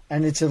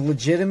 And it's a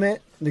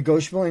legitimate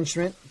negotiable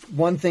instrument.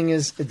 One thing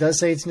is, it does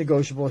say it's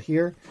negotiable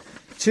here.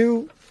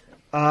 Two,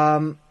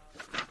 my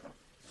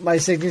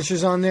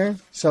signature's on there.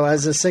 So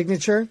as a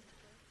signature,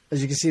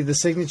 as you can see, the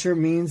signature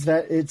means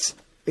that it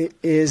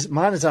is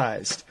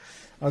monetized.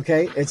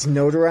 Okay, it's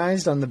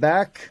notarized on the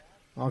back.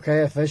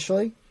 Okay,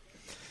 officially.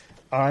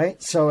 All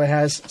right, so it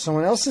has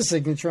someone else's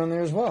signature on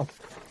there as well.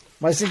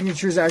 My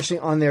signature is actually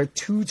on there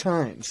 2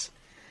 times.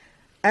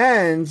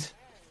 And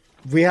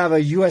we have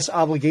a U.S.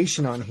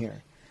 obligation on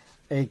here.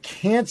 A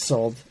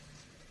canceled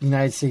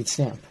United States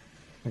stamp.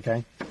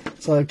 Okay?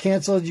 So a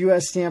canceled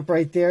U.S. stamp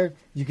right there.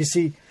 You can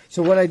see.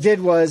 So what I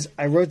did was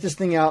I wrote this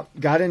thing out,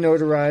 got it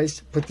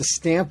notarized, put the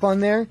stamp on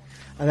there,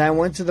 and I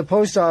went to the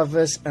post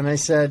office and I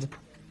said,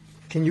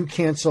 can you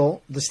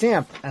cancel the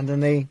stamp? And then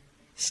they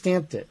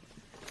stamped it.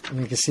 And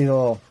you can see the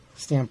little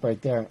stamp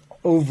right there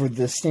over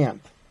the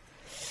stamp.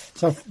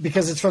 So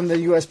because it's from the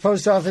U.S.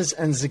 Post Office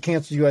and it's a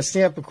canceled U.S.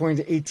 stamp according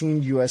to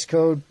 18 U.S.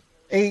 Code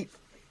 8,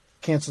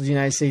 canceled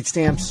United States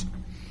stamps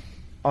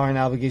are an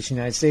obligation to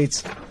the United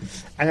States.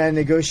 And I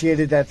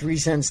negotiated that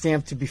 3-cent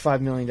stamp to be $5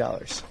 million.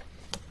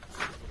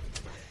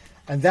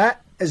 And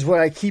that is what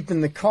I keep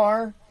in the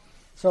car.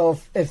 So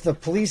if the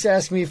police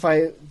ask me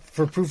for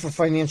proof of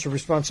financial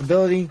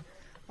responsibility,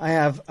 I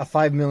have a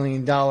 $5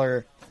 million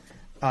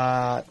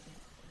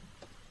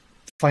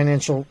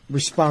financial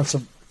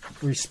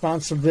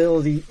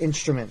responsibility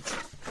instrument.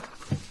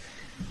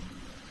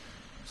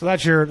 So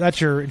that's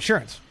your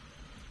insurance.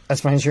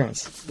 That's my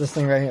insurance. This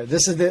thing right here.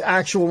 This is the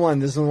actual one.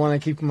 This is the one I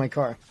keep in my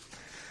car.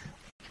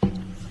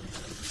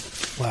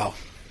 Wow.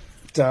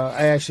 So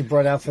I actually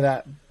brought out for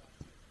that.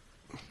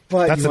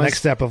 But that's the next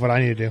step of what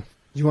I need to do.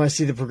 You want to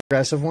see the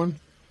Progressive one?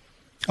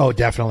 Oh,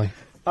 definitely.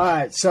 All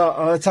right. So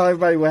I'll tell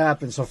everybody what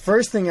happened. So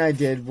first thing I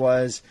did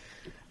was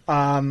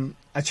I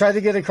tried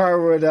to get a car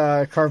with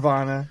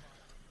Carvana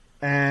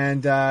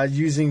and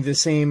using the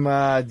same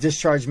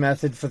discharge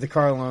method for the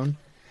car loan.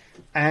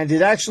 And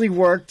it actually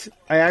worked.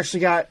 I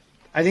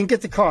didn't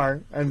get the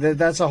car, and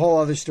that's a whole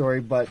other story,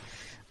 but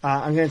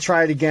I'm going to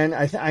try it again.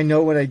 I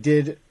know what I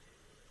did.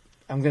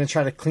 I'm going to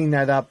try to clean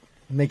that up,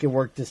 make it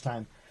work this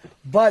time.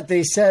 But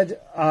they said,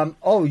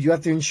 you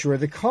have to insure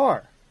the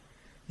car.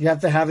 You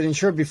have to have it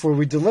insured before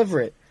we deliver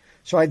it.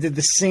 So I did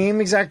the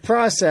same exact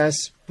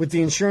process with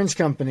the insurance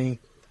company.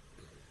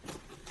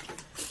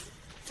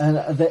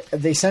 And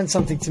they sent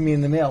something to me in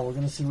the mail. We're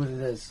going to see what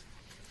it is.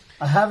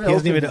 I haven't. He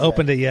hasn't even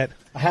opened it yet.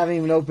 I haven't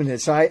even opened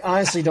it, so I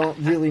honestly don't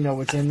really know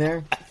what's in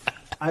there.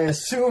 I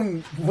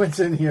assume what's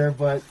in here,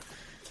 but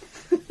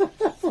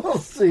we'll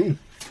see.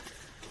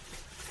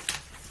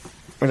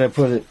 Where'd I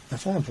put it? I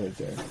thought I put it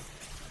there.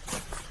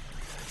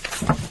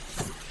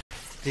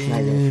 There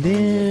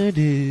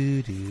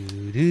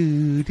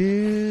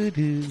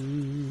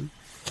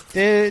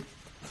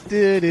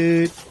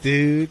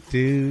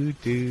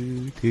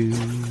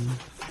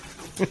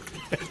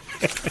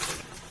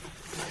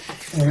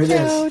it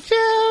is.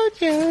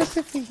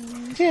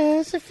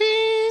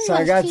 Josephine. So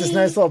I got this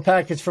nice little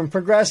package from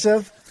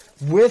Progressive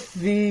with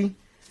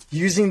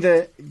using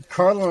the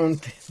car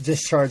loan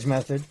discharge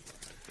method.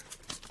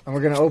 And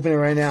we're going to open it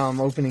right now. I'm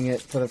opening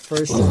it for the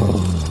first time.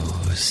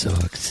 Oh, so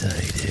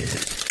excited.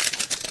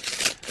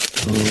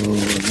 Oh,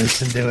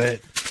 listen to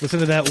it. Listen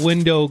to that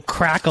window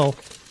crackle.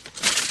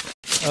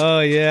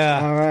 Oh,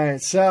 yeah. All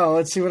right. So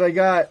let's see what I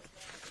got.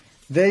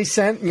 They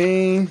sent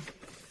me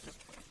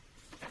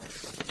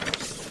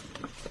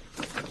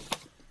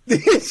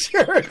the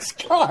insurance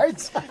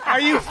cards.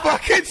 Are you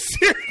fucking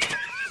serious?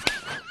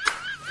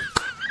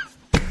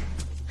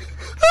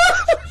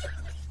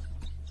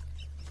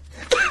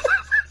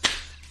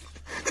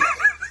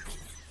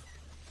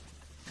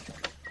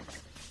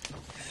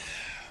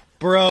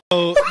 Bro,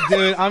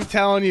 dude, I'm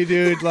telling you,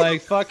 dude,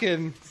 like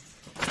fucking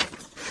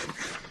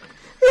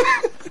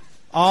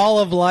all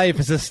of life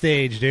is a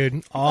stage,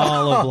 dude.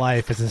 All of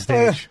life is a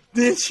stage.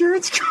 The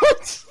insurance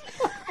cards.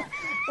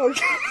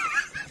 Okay.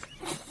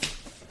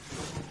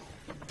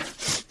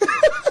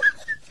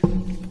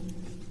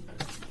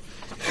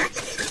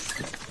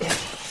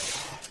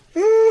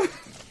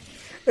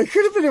 It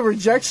could have been a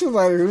rejection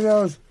letter. Who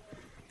knows?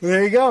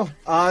 There you go.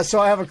 So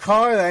I have a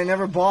car that I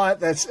never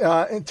bought that's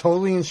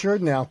totally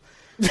insured now.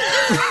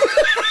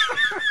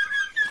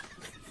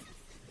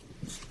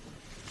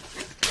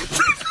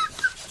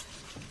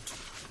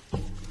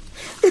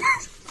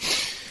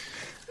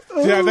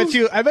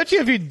 Dude, I bet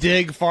you if you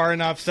dig far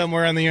enough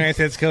somewhere in the United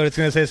States Code, it's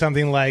going to say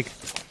something like,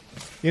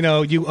 you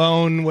know, you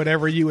own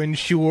whatever you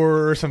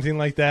insure or something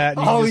like that.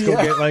 And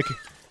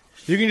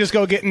you can just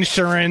go get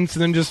insurance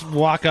and then just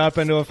walk up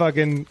into a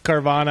fucking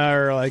Carvana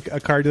or like a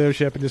car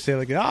dealership and just say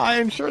like,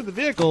 I insured the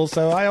vehicle,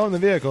 so I own the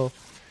vehicle.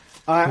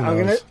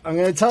 I'm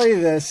gonna tell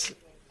you this.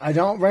 I'm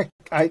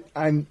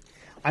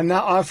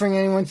not offering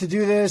anyone to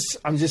do this.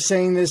 I'm just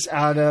saying this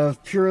out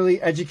of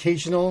purely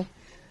educational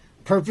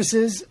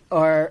purposes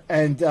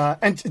and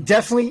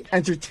definitely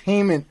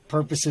entertainment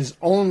purposes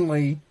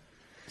only.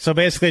 So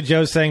basically,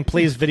 Joe's saying,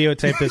 please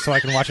videotape this so I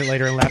can watch it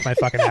later and laugh my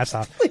fucking ass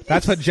off.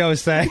 That's what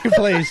Joe's saying.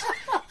 Please,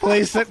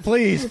 for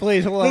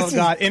the love of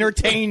God,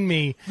 entertain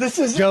me.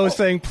 Joe's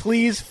saying,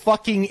 please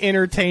fucking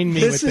entertain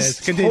me with this. This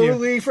is Continue.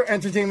 totally for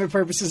entertainment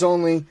purposes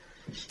only.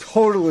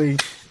 Totally.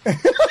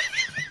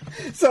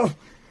 So,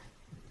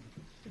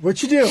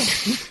 what you do?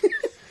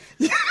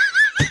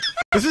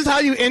 This is how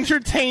you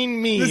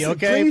entertain me,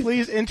 okay?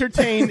 Please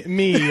entertain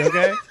me,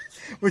 okay?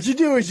 What you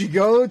do is you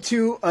go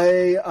to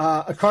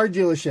a car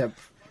dealership,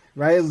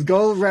 right?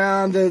 Go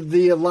around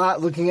the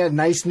lot looking at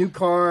nice new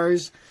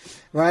cars,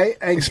 right?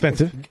 And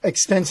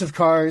expensive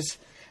cars,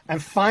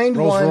 and find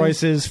Rolls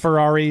Royces,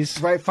 Ferraris.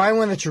 Right, find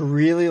one that you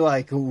really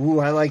like. Ooh,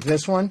 I like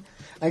this one.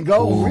 And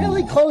go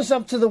really close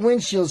up to the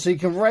windshield so you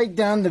can write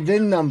down the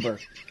VIN number,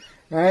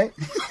 right?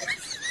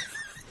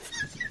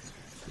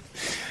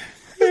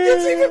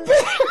 It's even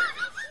better.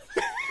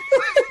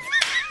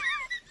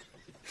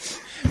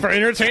 For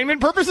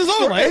entertainment purposes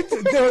only.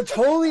 They're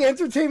totally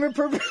entertainment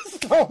purposes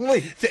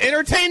only. To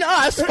entertain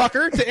us,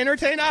 fucker. To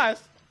entertain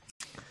us.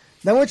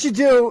 Then what you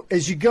do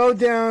is you go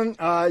down,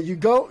 you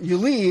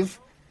leave,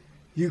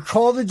 you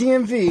call the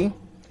DMV,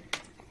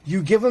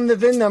 you give them the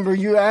VIN number,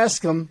 you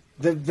ask them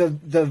the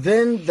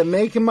VIN, the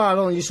make and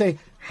model, and you say,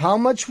 how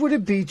much would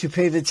it be to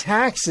pay the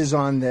taxes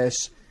on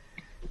this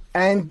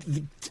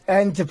and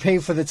to pay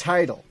for the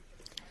title?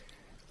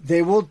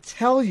 They will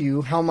tell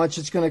you how much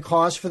it's going to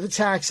cost for the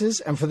taxes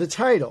and for the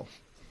title.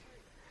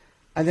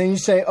 And then you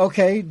say,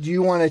 okay, do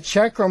you want a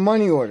check or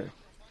money order?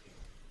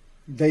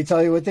 They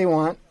tell you what they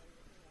want.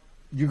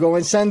 You go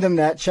and send them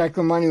that check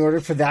or money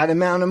order for that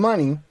amount of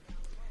money.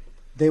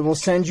 They will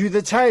send you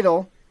the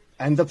title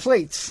and the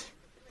plates.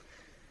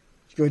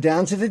 You go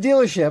down to the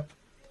dealership.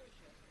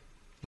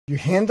 You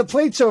hand the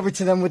plates over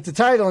to them with the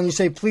title and you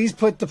say, please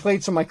put the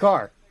plates on my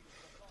car.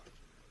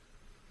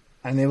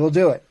 And they will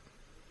do it.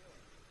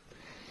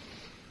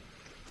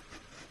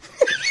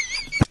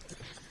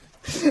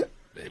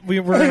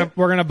 We're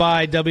gonna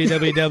buy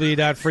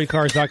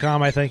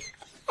www.freecars.com, I think.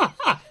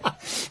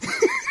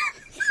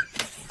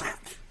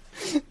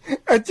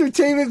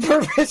 Entertainment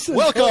purposes.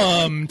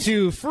 Welcome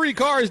to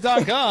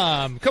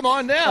freecars.com. Come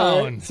on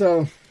down. Right,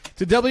 so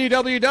to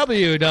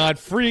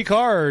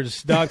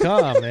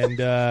www.freecars.com,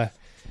 and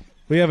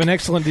we have an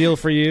excellent deal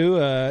for you.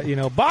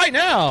 Buy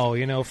now.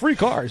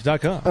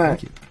 Freecars.com. Right.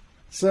 Thank you.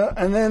 So,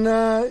 and then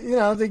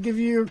they give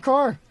you your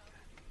car.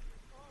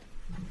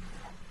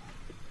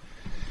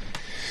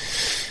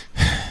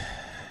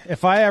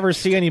 If I ever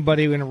see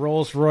anybody in a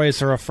Rolls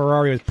Royce or a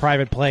Ferrari with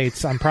private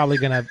plates, I'm probably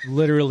gonna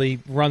literally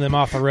run them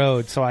off the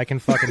road so I can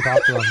fucking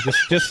talk to them.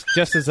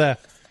 Just as a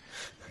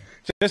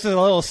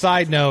little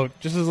side note.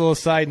 Just as a little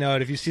side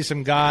note. If you see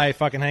some guy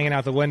fucking hanging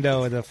out the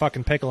window with a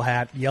fucking pickle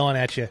hat yelling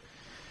at you,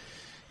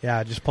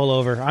 yeah, just pull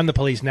over. I'm the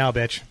police now,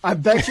 bitch. I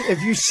bet you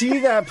if you see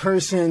that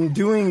person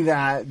doing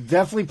that,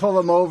 definitely pull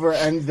them over,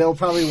 and they'll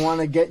probably want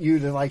to get you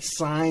to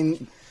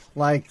sign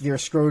their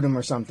scrotum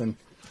or something.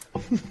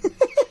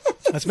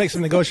 Let's make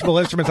some negotiable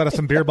instruments out of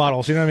some beer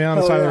bottles. You know what I mean? On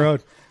the side of the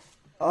road.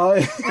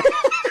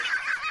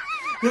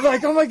 You're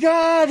like, oh my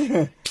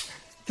God!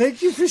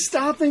 Thank you for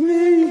stopping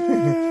me.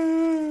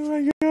 Oh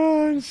my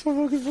God! It's so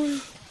fucking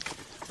funny.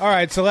 All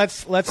right, so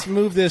let's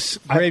move this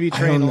gravy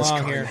train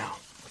along here. Now.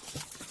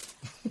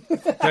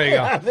 There you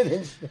go.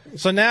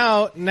 So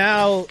now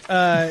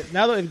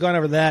that we've gone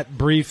over that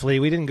briefly,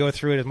 we didn't go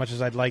through it as much as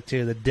I'd like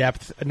to. The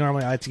depth.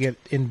 Normally, I like to get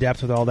in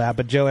depth with all that,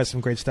 but Joe has some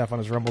great stuff on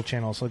his Rumble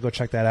channel, so go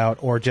check that out,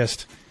 or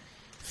just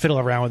fiddle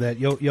around with it.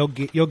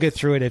 You'll get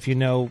through it if you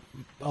know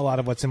a lot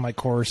of what's in my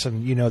course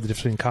and you know the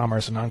difference between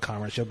commerce and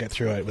non-commerce. You'll get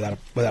through it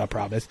without a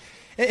problem.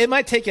 It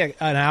might take you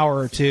an hour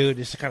or two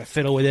just to kind of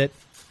fiddle with it.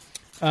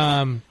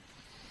 And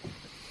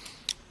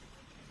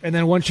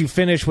then once you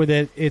finish with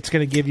it, it's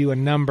going to give you a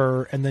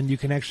number, and then you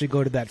can actually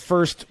go to that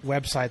first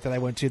website that I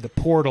went to, the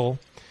portal,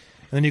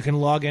 and then you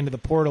can log into the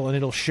portal, and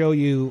it'll show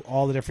you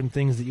all the different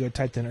things that you had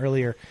typed in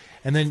earlier.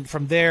 And then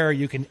from there,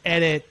 you can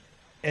edit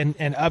and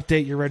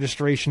update your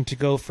registration to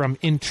go from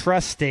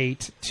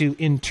intrastate to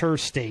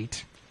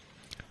interstate,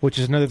 which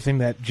is another thing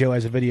that Joe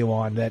has a video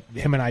on that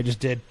him and I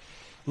just did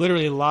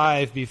literally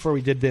live before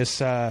we did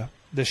this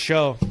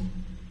show.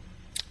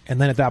 And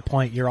then at that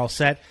point, you're all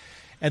set.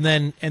 And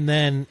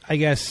then I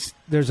guess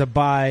there's a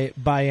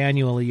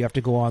biannually you have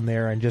to go on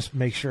there and just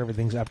make sure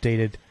everything's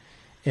updated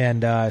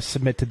and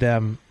submit to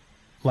them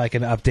like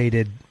an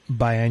updated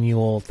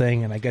biannual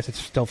thing. And I guess it's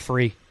still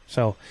free.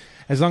 So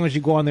as long as you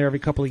go on there every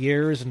couple of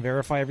years and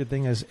verify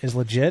everything is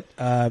legit,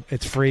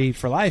 it's free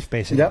for life,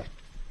 basically. Yep.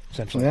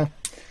 Essentially. Yeah.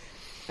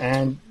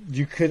 And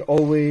you could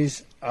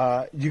always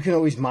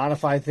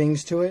modify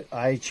things to it.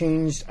 I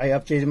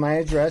updated my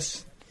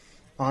address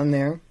on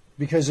there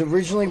because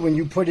originally when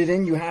you put it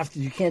in, you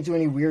can't do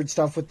any weird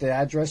stuff with the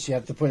address. You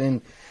have to put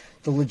in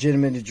the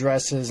legitimate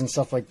addresses and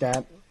stuff like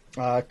that.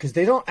 Because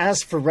they don't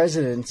ask for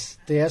residence,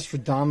 they ask for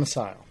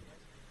domicile.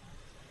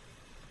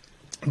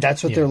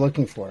 That's what they're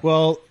looking for.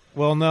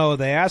 Well, no,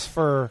 they ask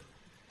for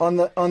on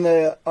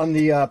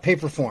the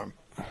paper form.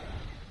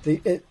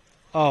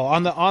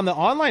 On the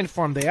online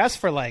form, they ask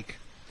for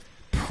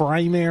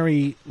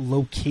primary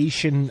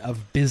location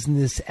of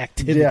business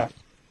activity.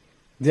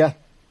 Yeah,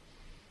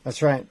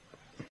 that's right.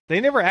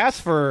 They never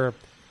ask for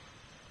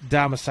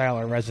domicile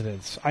or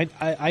residence. I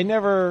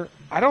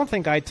don't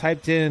think I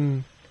typed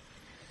in.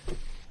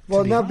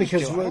 Well, no,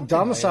 because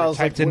domicile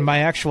typed in my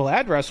actual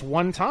address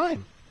one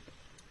time.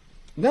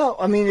 No,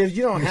 I mean, if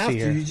you don't have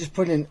to, you just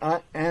put in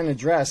an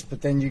address,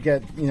 but then you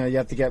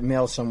have to get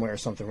mail somewhere or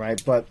something,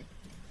 right? But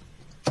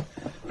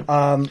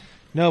No,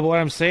 but what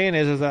I'm saying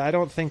is that I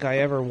don't think I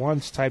ever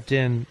once typed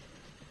in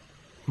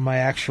my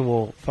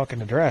actual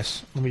fucking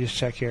address. Let me just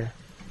check here.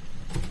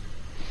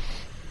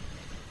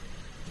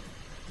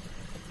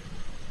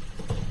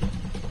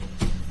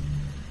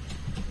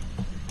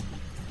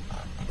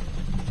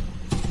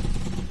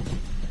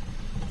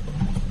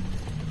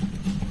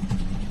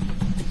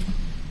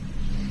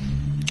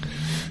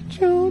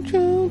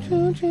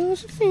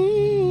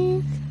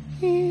 Josephine,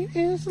 he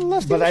is the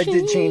lusty But I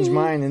did machine. change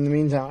mine in the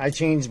meantime. I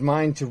changed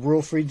mine to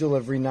rural-free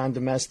delivery,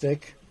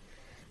 non-domestic.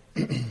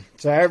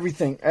 So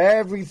everything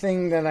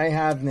that I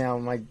have now,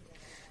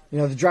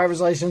 the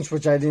driver's license,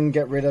 which I didn't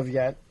get rid of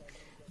yet,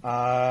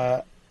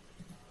 and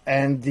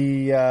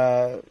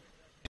the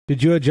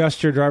Did you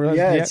adjust your driver's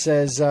license? it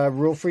says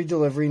rural-free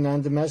delivery,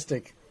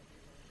 non-domestic.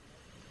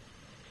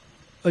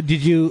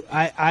 Did you?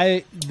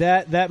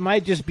 That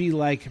might just be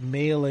like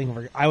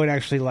mailing. I would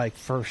actually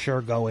for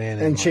sure go in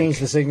And change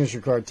the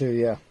signature card too.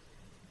 Yeah.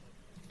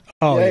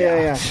 Oh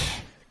yeah.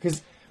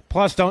 Because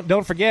plus,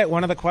 don't forget,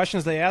 one of the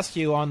questions they ask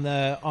you on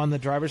the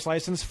driver's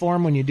license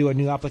form when you do a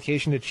new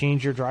application to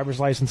change your driver's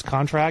license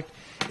contract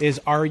is,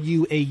 are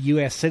you a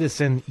U.S.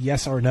 citizen?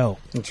 Yes or no.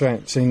 That's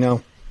right. Say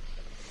no.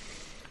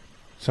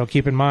 So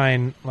keep in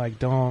mind,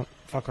 don't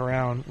fuck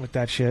around with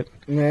that shit.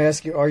 And they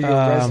ask you, are you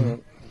a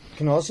resident? You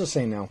can also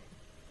say no.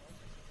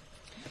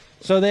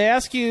 So they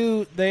ask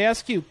you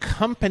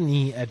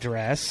company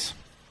address,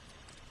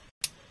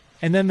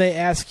 and then they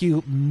ask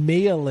you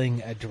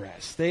mailing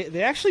address.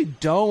 They actually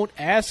don't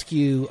ask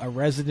you a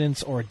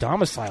residence or a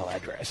domicile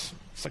address.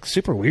 It's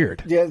super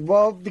weird. Yeah,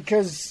 well,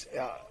 because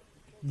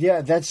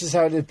that's just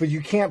how it is. But you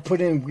can't put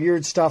in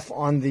weird stuff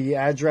on the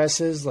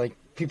addresses. Like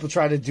people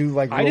try to do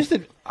I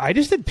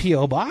just did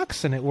PO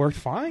box and it worked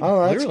fine.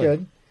 Oh, that's literally.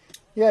 good.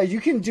 Yeah,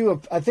 you can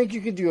do I think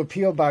you can do a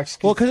PO box.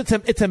 Well, because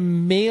it's a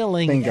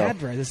mailing Bingo.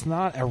 address. It's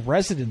not a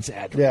residence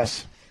address.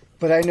 Yes,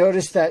 but I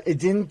noticed that it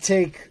didn't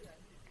take.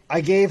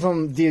 I gave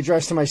them the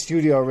address to my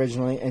studio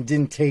originally and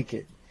didn't take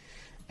it,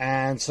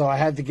 and so I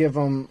had to give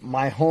them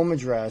my home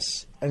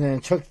address, and then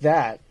it took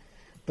that.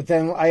 But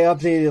then I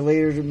updated it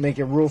later to make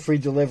it rule-free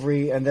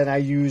delivery, and then I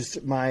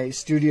used my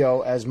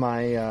studio as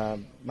my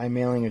my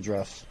mailing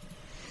address.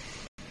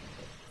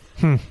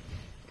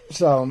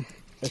 So.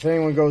 If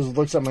anyone goes and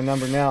looks at my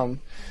number now,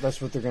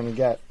 that's what they're going to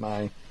get,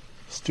 my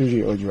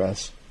studio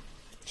address.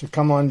 So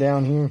come on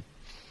down here.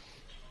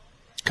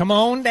 Come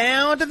on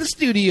down to the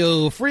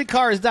studio.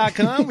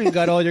 Freecars.com. We've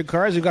got all your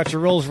cars. We've got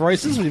your Rolls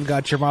Royces. We've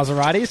got your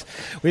Maseratis.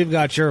 We've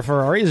got your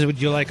Ferraris. Would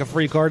you like a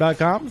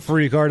freecar.com?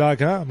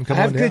 Freecar.com. Come I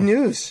have on good down.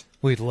 news.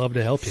 We'd love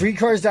to help you.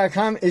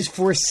 Freecars.com is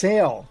for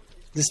sale.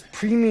 This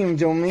premium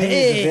domain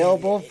is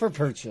available for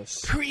purchase.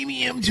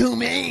 Premium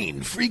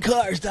domain.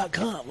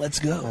 Freecars.com. Let's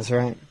go. That's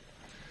right.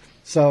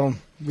 So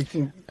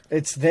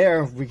it's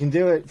there. We can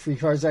do it.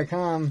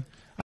 Freecars.com.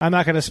 I'm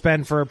not going to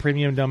spend for a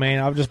premium domain.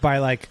 I'll just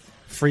buy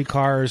free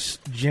cars,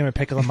 Jim at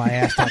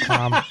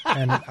pickleandmyass.com,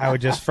 and I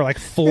would just for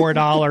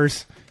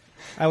 $4.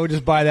 I would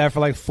just buy that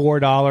for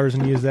 $4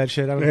 and use that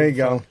shit. There you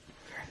go.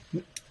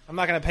 I'm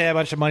not going to pay a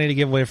bunch of money to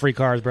give away free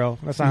cars, bro.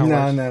 That's not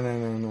how it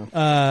works.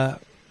 No.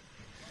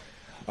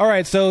 All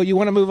right, so you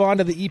want to move on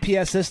to the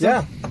EPS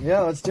system? Yeah,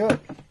 let's do it.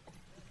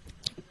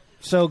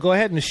 So go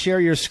ahead and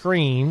share your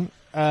screen.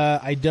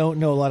 I don't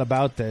know a lot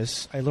about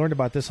this. I learned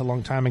about this a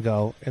long time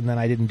ago, and then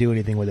I didn't do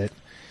anything with it.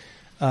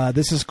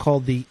 This is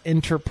called the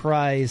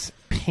Enterprise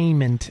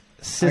Payment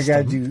System.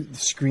 I got to do the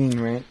screen,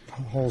 right?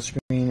 Whole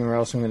screen, or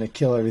else I'm going to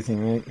kill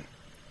everything, right?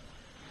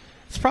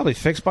 It's probably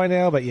fixed by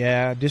now, but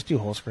yeah, just do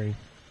whole screen.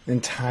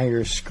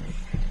 Entire screen.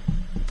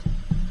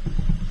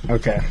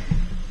 Okay.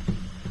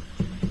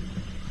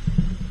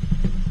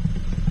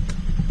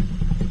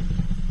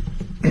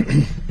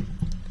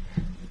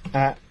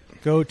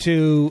 Go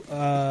to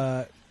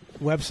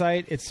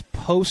website. It's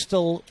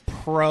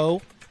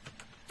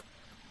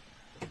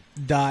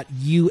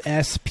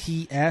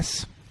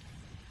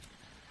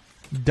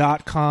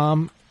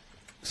postalpro.usps.com/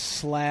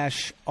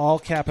 all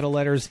capital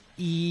letters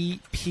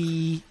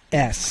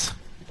EPS.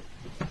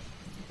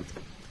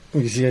 You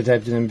can see I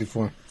typed it in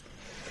before.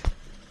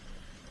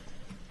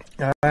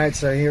 All right,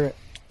 so here.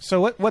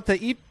 So what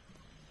the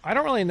I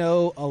don't really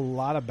know a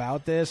lot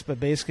about this, but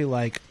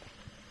basically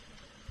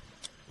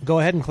go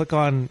ahead and click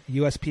on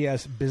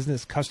USPS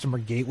Business Customer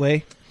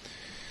Gateway.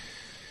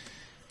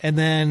 And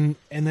then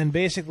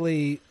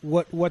basically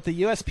what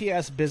the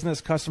USPS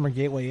Business Customer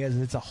Gateway is,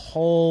 it's a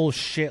whole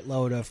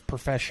shitload of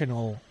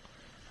professional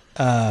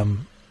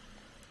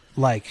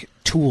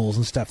tools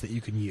and stuff that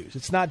you can use.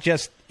 It's not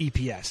just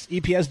EPS.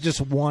 EPS is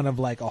just one of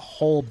a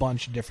whole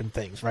bunch of different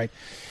things, right?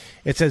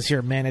 It says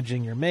here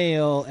managing your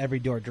mail, every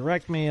door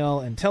direct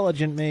mail,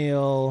 intelligent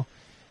mail,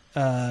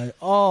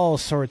 all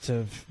sorts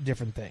of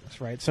different things,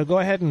 right? So go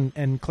ahead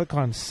and click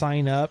on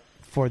sign up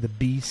for the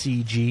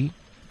BCG.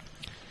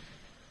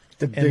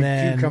 The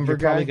big cucumber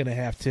guy? Probably going to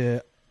have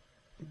to...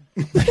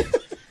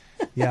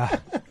 Yeah.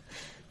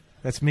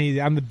 That's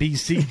me. I'm the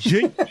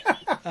BCG.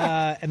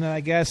 And then I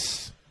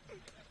guess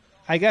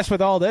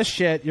with all this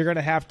shit, you're going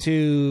to have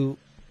to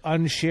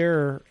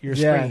unshare your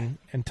screen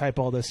and type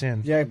all this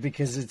in. Yeah,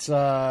 because it's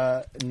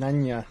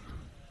Nanya.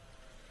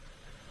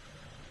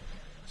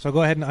 So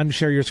go ahead and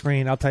unshare your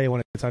screen. I'll tell you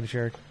when it's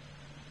unshared.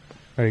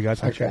 There you go.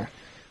 It's unshared. Okay.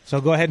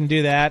 So go ahead and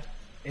do that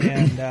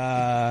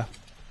and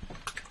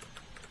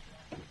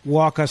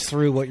walk us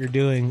through what you're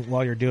doing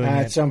while you're doing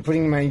it. So I'm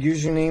putting my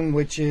username,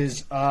 which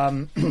is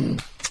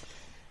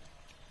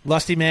Lustyman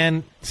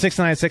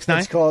 6969.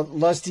 It's called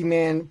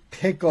Lustyman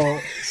Pickle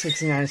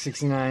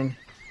 6969.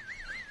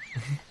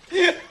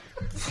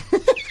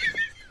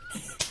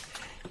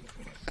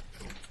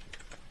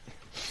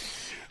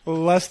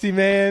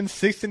 Lustyman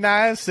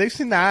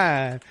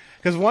 6969.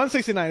 Because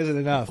 169 isn't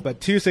enough,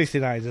 but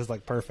 269 is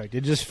like perfect.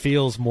 It just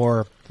feels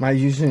more my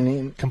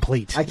username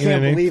complete. I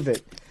can't believe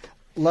it.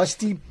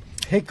 Lusty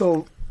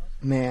Pickle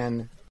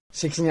Man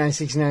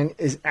 6969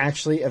 is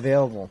actually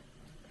available.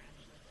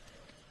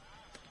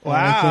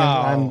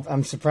 Wow.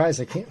 I'm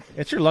surprised. I can't.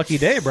 It's your lucky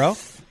day, bro.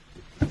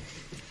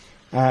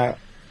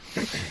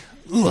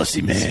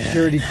 Lusty man.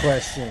 Security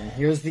question.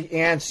 Here's the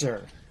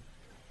answer.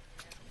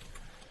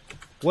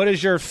 What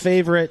is your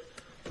favorite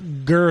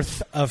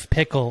girth of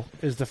pickle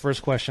is the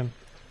first question.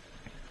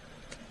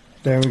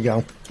 There we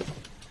go.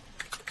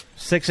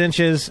 6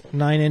 inches,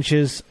 9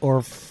 inches,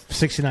 or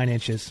 69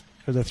 inches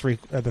are the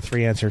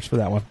three answers for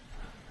that one.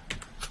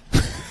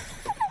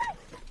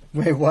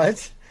 Wait,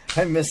 what?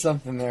 I missed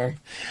something there.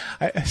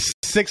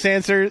 6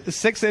 answers: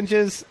 6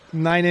 inches,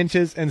 9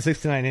 inches, and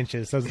 69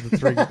 inches. Those are the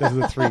three. Those are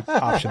the three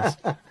options.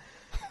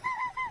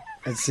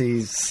 Let's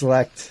see.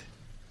 Select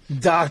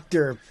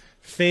doctor.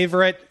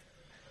 Favorite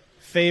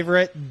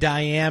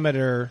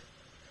diameter.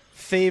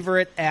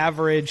 Favorite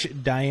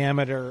average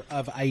diameter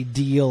of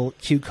ideal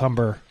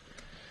cucumber.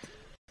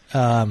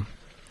 And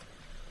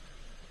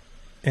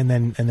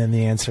then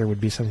the answer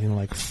would be something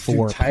like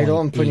 4. Title.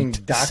 I'm putting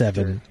doctor.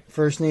 7.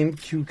 First name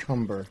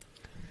cucumber.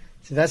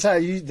 So that's how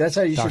you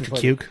should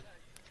put Cuke.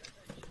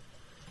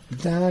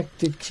 it.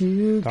 Dr.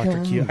 Cucumber. Dr.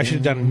 Cuke. I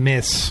should have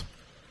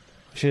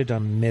done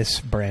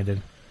Miss.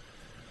 Brandon.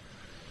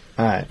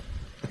 All right.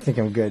 I think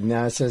I'm good.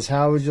 Now it says,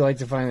 how would you like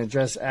to find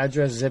address,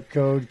 zip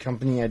code,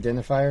 company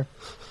identifier?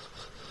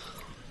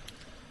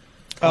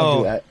 I'll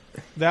do that.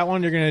 That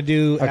one you're going to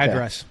do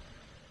address.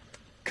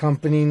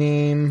 Company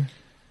name.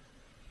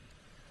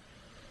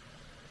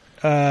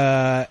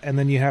 And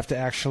then you have to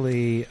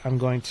actually, I'm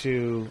going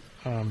to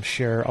I'll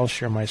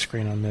share my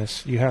screen on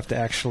this. You have to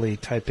actually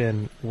type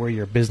in where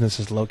your business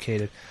is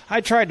located.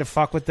 I tried to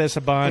fuck with this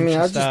a bunch.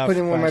 I'll just put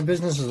in where my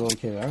business is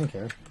located. I don't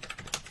care.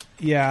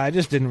 Yeah, it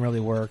just didn't really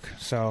work.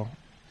 So,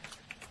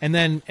 and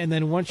then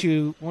once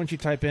you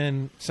type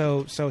in,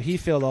 so he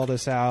filled all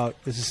this out.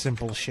 This is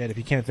simple shit. If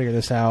you can't figure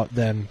this out,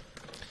 then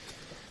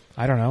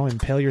I don't know,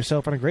 impale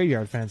yourself on a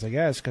graveyard fence, I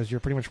guess, because you're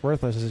pretty much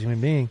worthless as a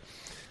human being.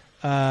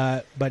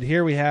 But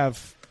here we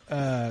have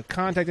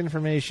contact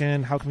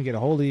information. How can we get a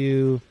hold of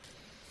you?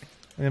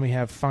 And then we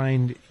have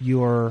find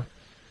your.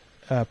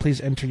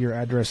 Please enter your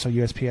address so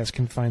USPS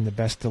can find the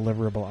best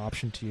deliverable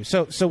option to you.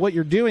 So what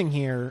you're doing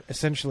here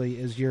essentially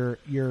is you're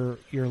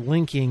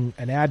linking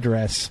an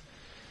address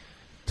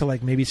to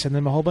like maybe send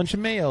them a whole bunch of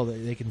mail that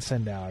they can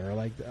send out, or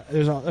like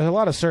there's a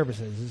lot of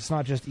services. It's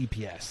not just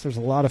EPS. There's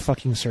a lot of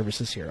fucking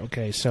services here.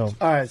 Okay, so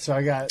all right. So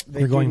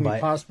they gave me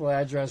possible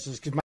addresses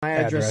because my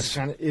address is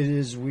it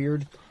is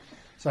weird.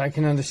 So I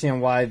can understand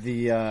why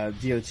the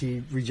DOT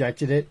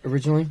rejected it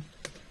originally.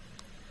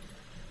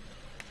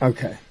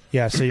 Okay.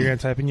 Yeah, so you're going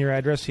to type in your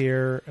address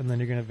here, and then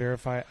you're going to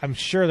verify. I'm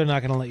sure they're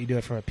not going to let you do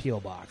it from a P.O.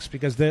 box,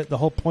 because the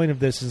whole point of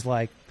this is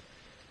like,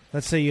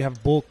 let's say you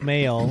have bulk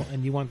mail,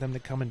 and you want them to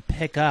come and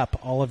pick up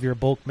all of your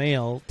bulk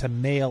mail to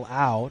mail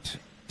out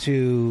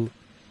to,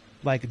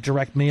 like,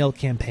 direct mail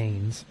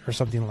campaigns or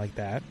something like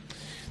that.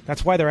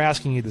 That's why they're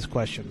asking you this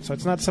question. So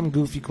it's not some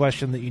goofy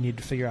question that you need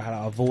to figure out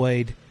how to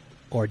avoid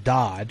or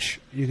dodge.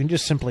 You can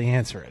just simply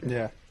answer it.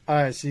 Yeah. All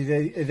right, see,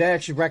 they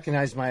actually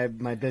recognized my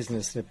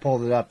business. They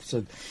pulled it up.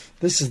 So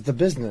this is the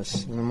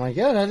business. And I'm like,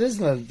 yeah, that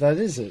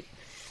is it.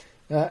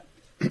 All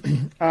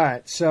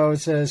right, so it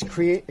says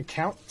create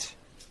account.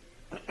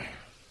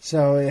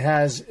 So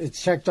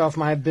it's checked off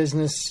my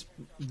business,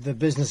 the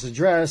business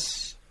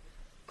address,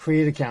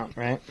 create account,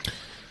 right?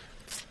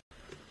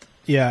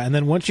 Yeah, and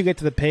then once you get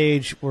to the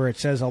page where it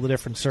says all the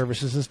different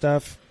services and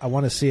stuff, I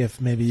want to see if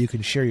maybe you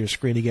can share your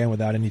screen again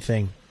without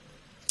anything.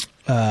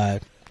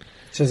 It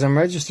says I'm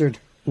registered.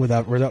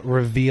 Without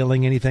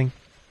revealing anything.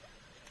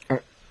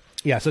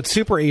 Yeah, so it's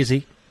super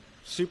easy.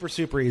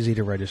 Super easy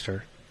to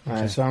register. All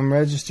right, so I'm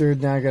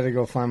registered. Now I got to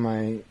go find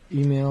my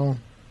email.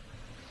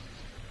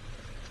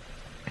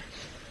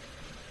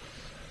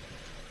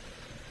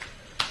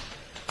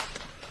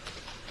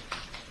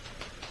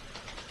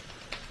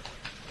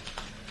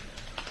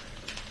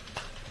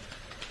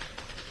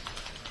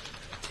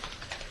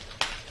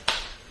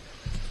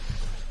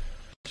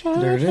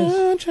 There it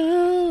is.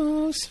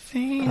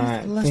 All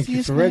right, thank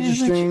you for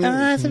registering.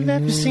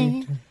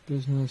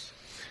 Business.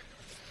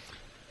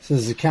 It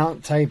says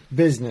account type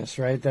business,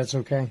 right? That's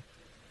okay.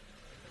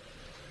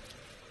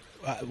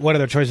 What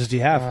other choices do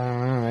you have?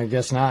 I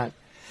guess not.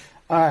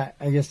 All right,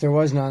 I guess there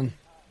was none.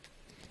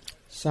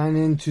 Sign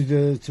in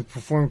to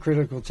perform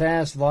critical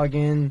tasks. Log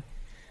in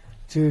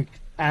to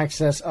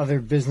access other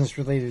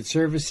business-related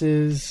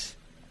services.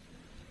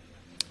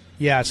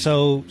 Yeah,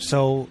 so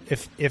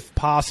if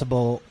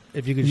possible,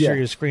 if you could share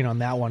your screen on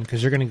that one,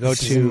 because you're going to go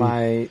to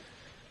my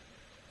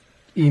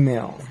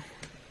email.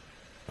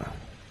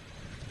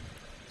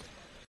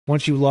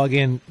 Once you log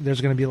in,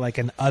 there's going to be like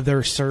an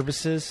other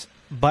services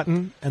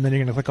button, and then you're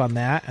going to click on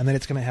that, and then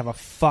it's going to have a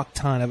fuck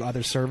ton of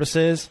other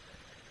services,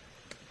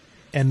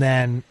 and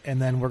then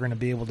we're going to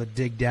be able to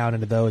dig down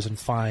into those and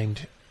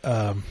find.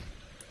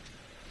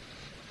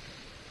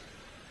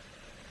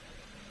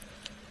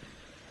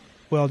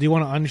 Well, do you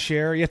want to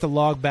unshare? You have to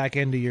log back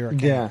into your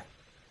account. Yeah.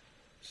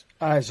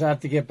 All right, so I have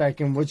to get back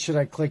in. What should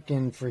I click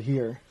in for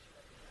here?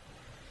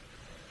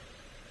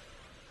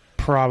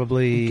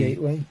 Probably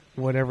Gateway.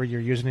 Whatever your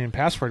username and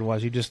password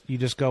was. You just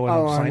go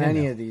and sign in. On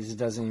any of these, it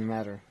doesn't even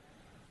matter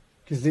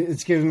because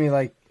it's giving me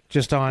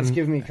it's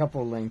giving me a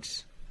couple of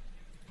links.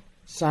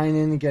 Sign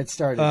in and get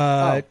started.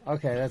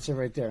 Okay, that's it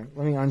right there.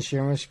 Let me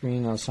unshare my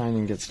screen. I'll sign in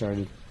and get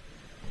started.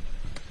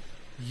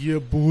 Yeah,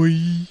 boy.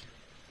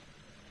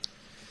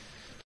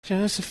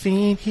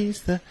 Josephine,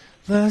 he's the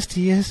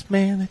lustiest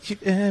man that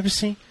you've ever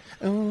seen.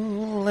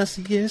 Oh,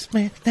 lustiest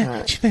man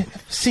that you've ever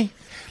seen.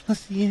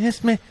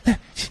 Lustiest man that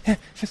you've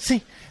ever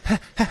seen. Ha,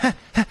 ha, ha,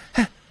 ha,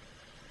 ha.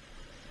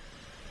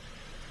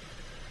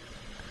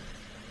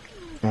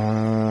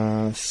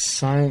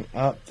 Sign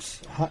up.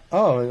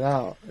 Oh,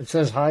 now it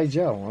says hi,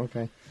 Joe.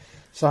 Okay.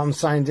 So I'm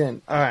signed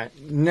in. All right.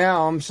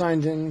 Now I'm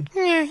signed in.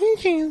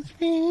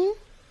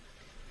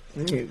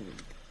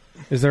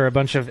 Is there a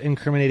bunch of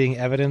incriminating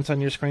evidence on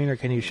your screen, or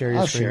can you share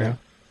your screen now?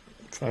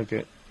 Fuck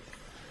it.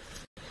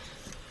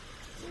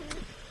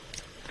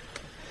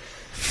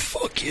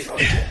 Fuck it.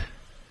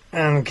 I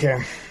don't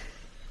care.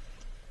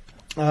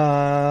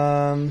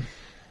 So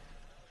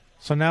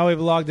now we've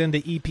logged into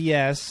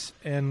EPS,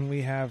 and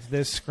we have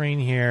this screen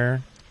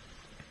here.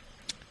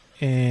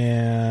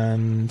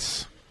 And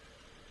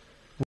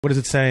what is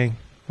it saying?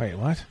 Wait,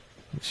 what?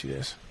 Let me see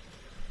this.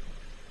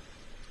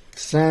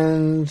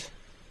 Send,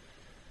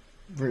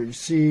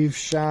 receive,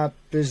 shop,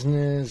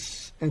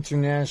 business,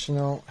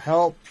 international,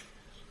 help.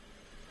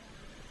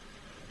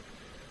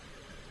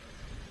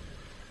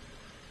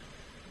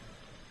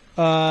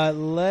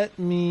 Let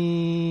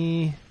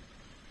me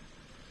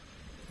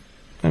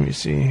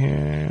see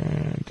here.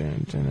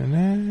 Dun, dun,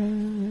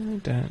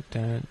 dun, dun,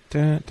 dun,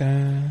 dun,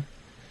 dun.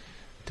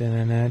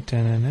 Dun, dun,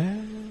 dun,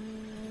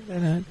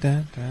 dun,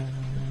 dun,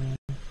 dun.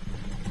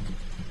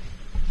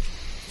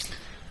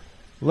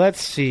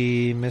 Let's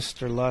see,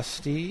 Mr.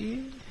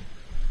 Lusty.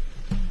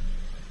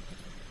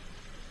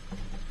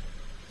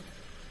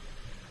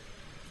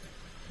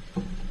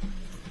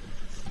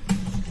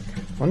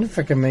 Wonder if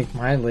I can make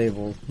my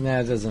label. Nah,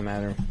 it doesn't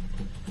matter.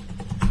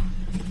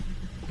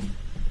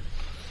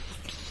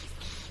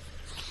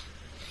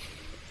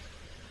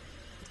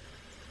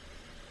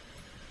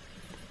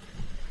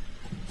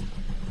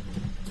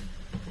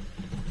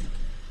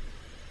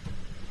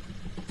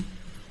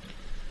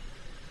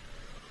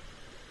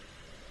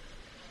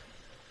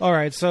 All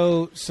right,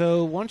 so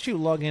once you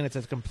log in, it's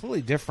a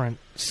completely different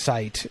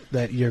site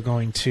that you're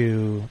going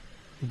to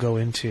go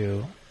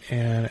into,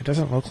 and it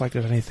doesn't look like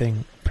there's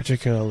anything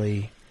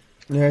particularly.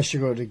 Yeah, I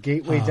should go to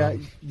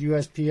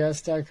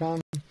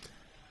gateway.usps.com.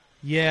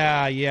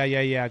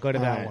 Yeah. Go to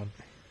that one.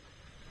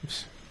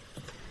 Oops.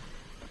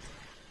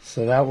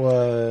 So that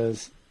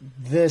was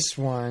this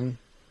one.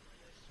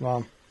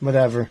 Well,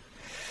 whatever.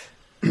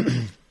 All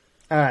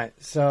right,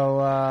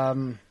 so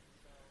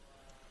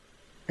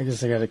I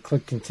guess I got to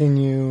click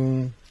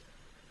continue.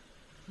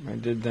 I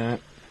did that.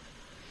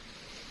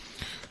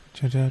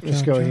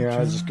 Let's go here.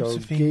 I'll just go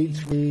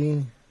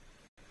gateway.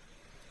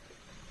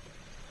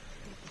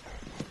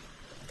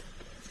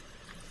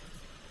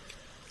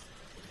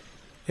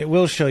 It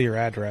will show your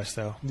address,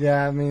 though.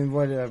 Yeah, I mean,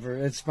 whatever.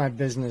 It's my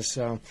business,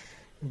 so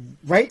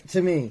write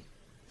to me.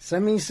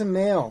 Send me some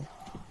mail.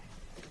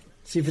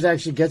 See if it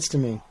actually gets to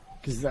me,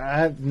 because I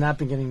have not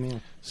been getting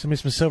mail. Send me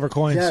some silver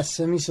coins. Yes,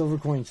 send me silver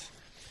coins.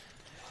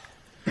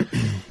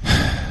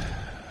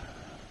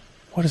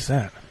 What is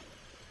that?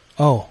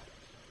 Oh,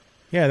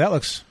 yeah, that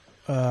looks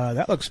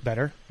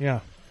better.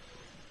 Yeah.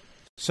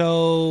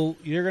 So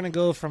you're going to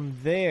go from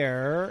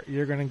there.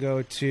 You're going to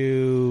go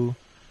to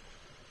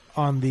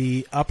on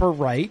the upper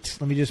right.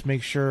 Let me just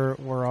make sure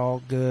we're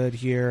all good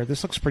here.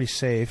 This looks pretty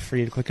safe for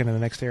you to click into the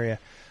next area.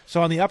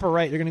 So on the upper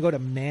right, you're going to go to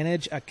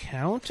Manage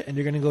Account, and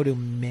you're going to go to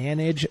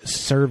Manage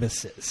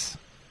Services.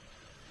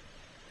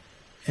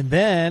 And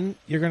then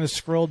you're going to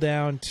scroll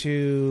down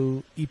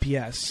to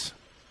EPS,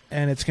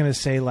 and it's going to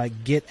say,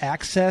 like, Get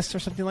Access or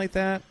something like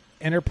that.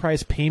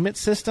 Enterprise Payment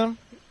System.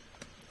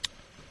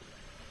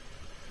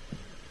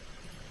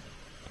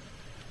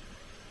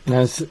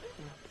 Nice.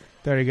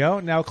 There you go.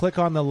 Now click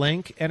on the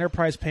link,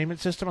 Enterprise Payment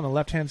System, on the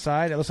left-hand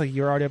side. It looks like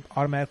you're already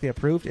automatically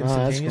approved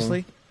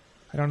instantaneously. Cool.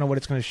 I don't know what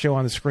it's going to show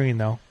on the screen,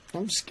 though.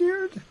 I'm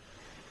scared.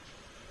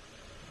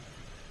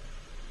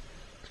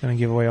 It's going to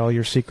give away all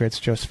your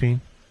secrets,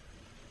 Josephine.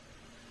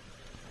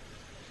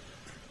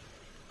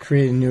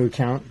 create a new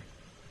account.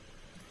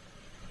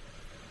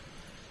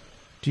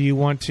 Do you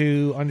want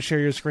to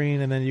unshare your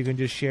screen and then you can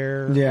just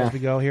share as we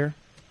go here?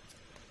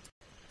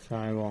 So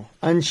I will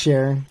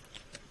unshare,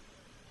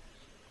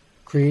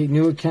 create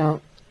new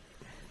account.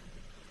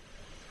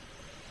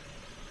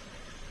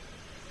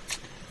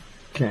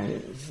 Okay,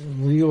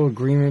 legal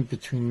agreement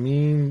between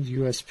me and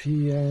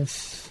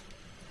USPS,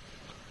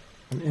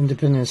 an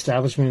independent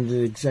establishment of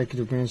the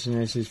executive branch of the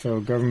United States federal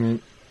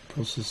government,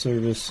 postal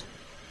service.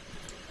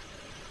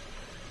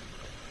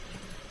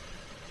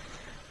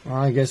 Well,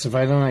 I guess if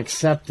I don't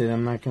accept it,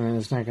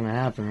 it's not gonna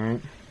happen,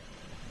 right?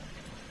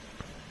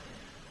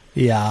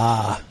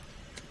 Yeah.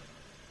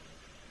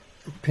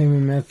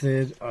 Payment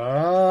method.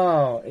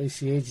 Oh,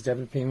 ACH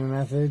debit payment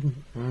method.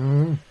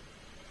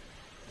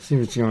 See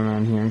what's going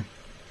on here.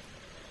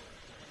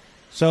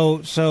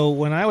 So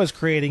when I was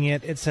creating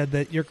it, it said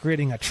that you're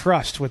creating a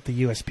trust with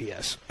the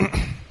USPS.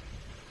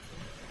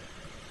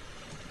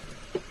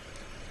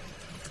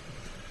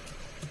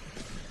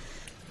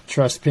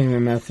 Trust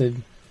payment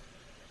method.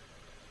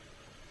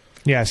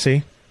 Yeah,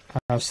 see?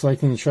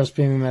 Selecting the trust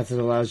payment method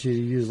allows you to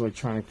use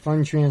electronic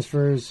fund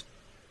transfers.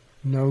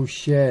 No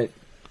shit.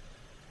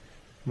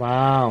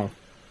 Wow.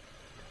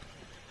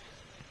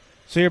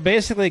 So you're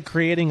basically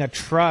creating a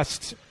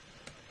trust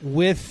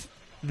with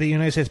the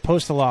United States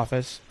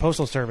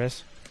Postal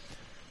Service,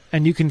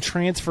 and you can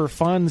transfer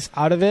funds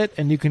out of it,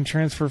 and you can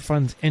transfer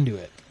funds into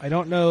it. I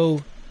don't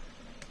know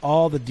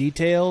all the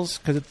details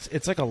because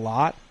it's like a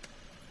lot.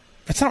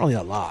 It's not really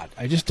a lot.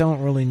 I just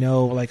don't really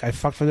know. Like, I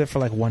fucked with it for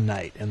like one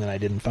night, and then I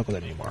didn't fuck with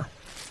it anymore.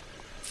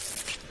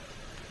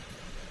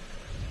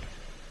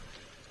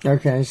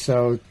 Okay,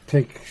 so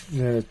pick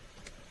the...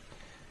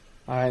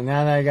 All right,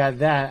 now that I got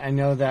that, I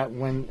know that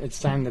when it's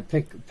time to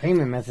pick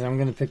payment method, I'm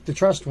going to pick the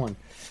trust one.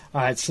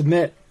 All right,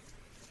 submit.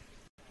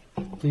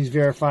 Please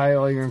verify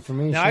all your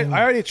information. Now,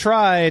 I already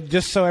tried,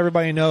 just so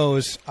everybody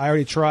knows, I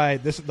already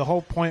tried. This. The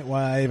whole point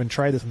why I even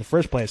tried this in the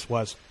first place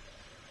was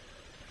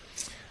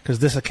because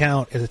this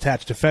account is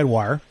attached to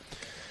Fedwire.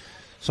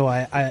 So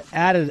I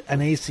added an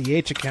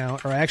ACH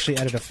account, or I actually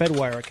added a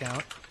Fedwire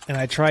account, and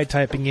I tried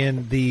typing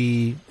in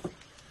the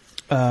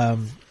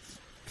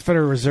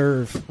Federal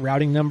Reserve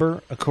routing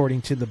number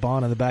according to the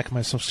bond on the back of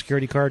my Social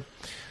Security card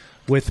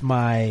with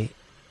my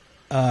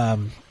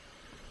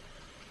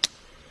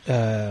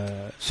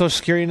Social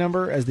Security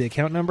number as the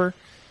account number,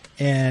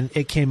 and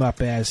it came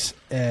up as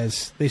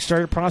they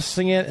started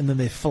processing it, and then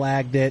they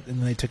flagged it, and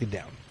then they took it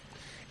down.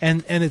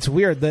 And it's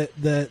weird.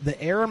 The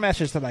error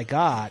message that I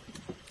got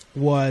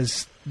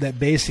was that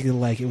basically,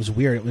 like, it was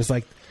weird. It was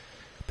like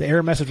the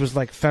error message was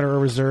like Federal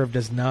Reserve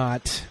does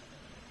not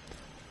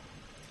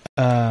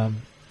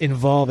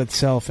involve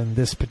itself in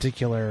this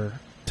particular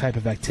type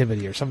of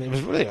activity or something. It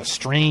was really a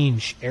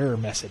strange error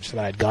message that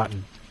I had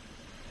gotten.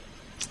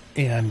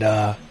 And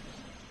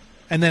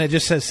then it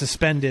just says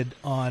suspended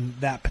on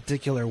that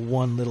particular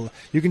one little...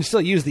 You can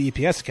still use the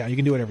EPS account. You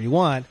can do whatever you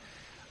want.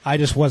 I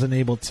just wasn't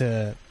able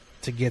to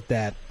get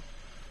that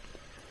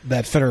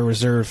Federal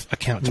Reserve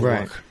account to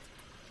work.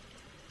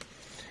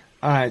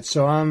 All right,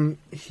 so I'm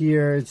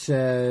here. It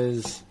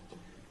says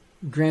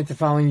grant the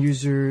following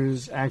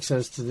users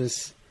access to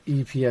this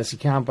EPS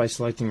account by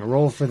selecting a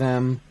role for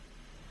them.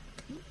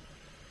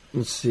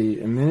 Let's see.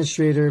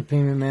 Administrator,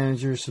 payment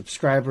manager,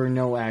 subscriber,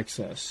 no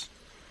access.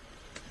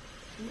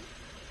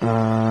 Hold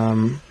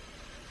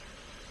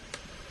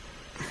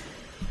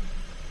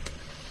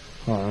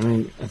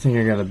on, I think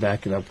I got to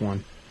back it up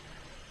one.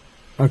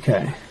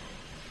 Okay.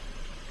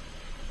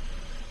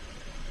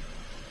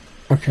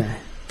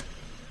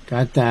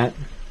 Got that.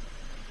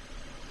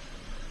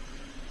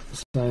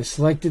 So I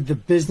selected the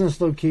business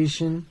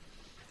location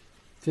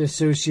to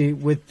associate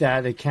with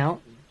that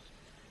account.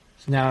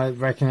 So now it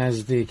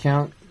recognizes the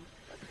account.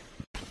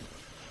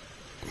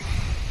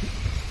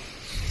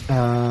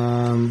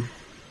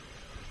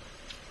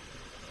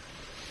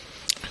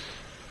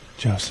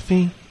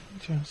 Josephine.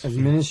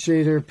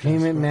 Administrator,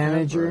 payment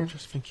manager,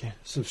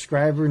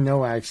 subscriber,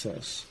 no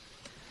access.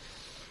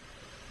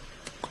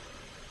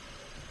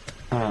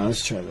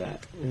 Let's try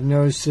that.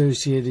 No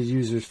associated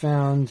users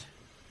found.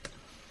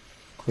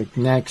 Click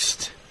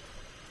next.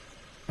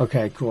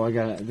 Okay, cool. I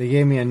got it. They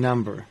gave me a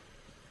number,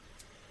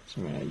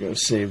 so I'm gonna go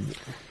save.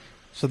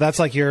 So that's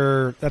like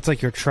your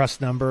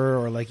trust number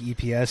or like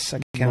EPS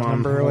account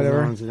number or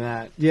whatever. On to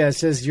that. Yeah, it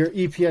says your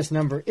EPS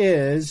number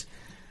is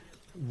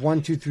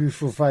 1, 2, 3,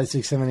 4, 5,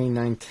 6, 7, 8,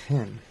 9,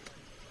 10.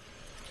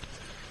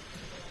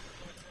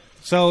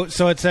 So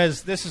it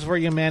says this is where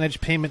you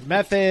manage payment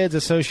methods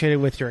associated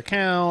with your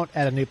account.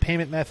 Add a new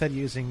payment method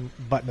using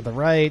button to the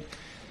right.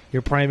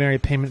 Your primary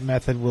payment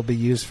method will be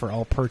used for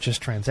all purchase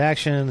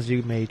transactions.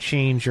 You may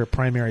change your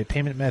primary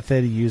payment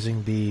method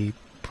using the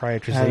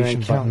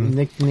prioritization button.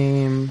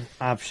 Nickname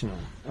optional.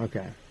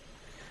 Okay.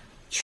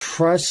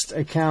 Trust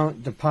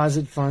account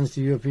deposit funds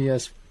to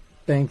USPS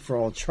Bank for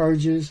all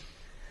charges.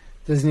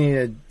 Designate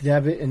a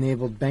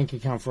debit-enabled bank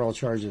account for all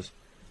charges.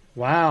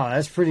 Wow,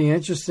 that's pretty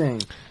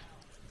interesting.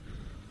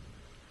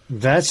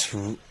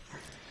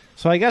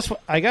 So I guess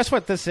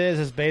what this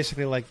is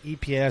basically like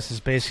EPS is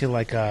basically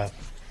like a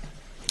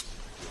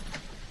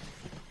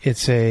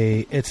it's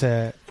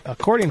a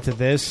according to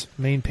this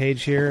main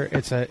page here,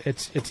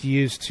 it's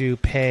used to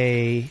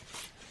pay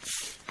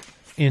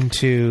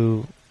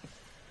into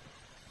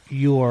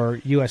your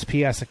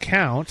USPS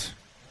account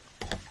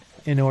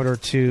in order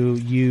to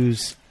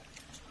use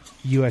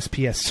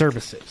USPS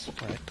services,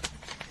 right?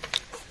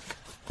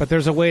 But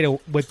there's a way to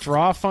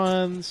withdraw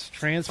funds,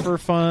 transfer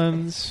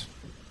funds.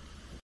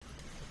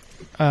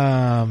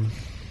 So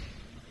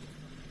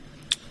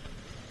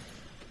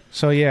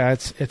yeah,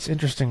 it's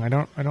interesting. I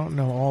don't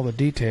know all the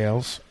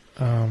details.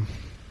 Well,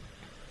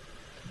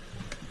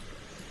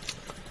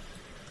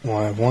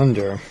 I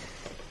wonder.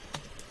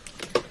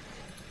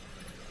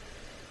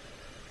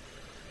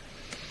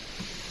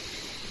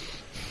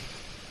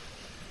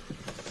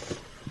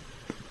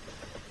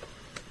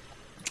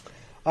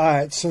 All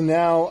right, so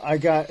now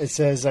it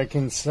says I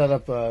can set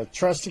up a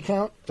trust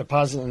account,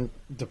 deposit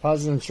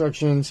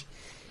instructions,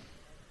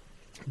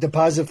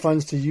 deposit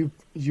funds to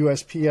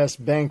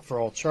USPS Bank for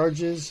all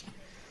charges,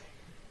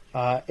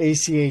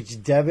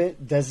 ACH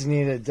debit,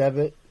 designated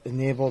debit,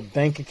 enabled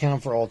bank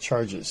account for all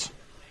charges.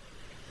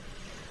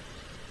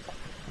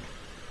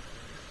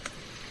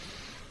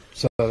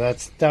 So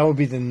that would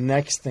be the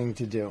next thing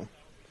to do.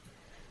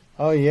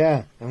 Oh,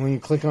 yeah. And when you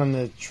click on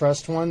the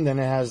trust one, then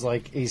it has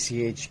like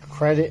ACH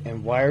credit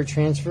and wire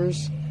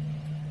transfers.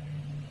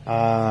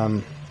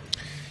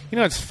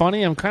 It's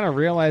funny. I'm kind of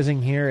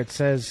realizing here it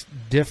says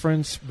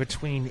difference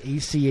between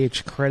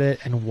ACH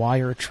credit and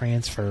wire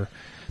transfer.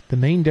 The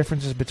main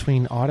differences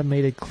between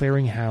automated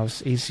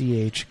clearinghouse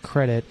ACH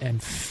credit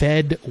and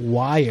Fed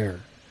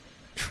wire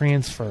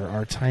transfer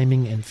are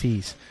timing and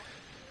fees.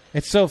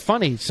 It's so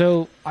funny.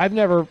 So I've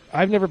never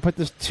put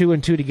this 2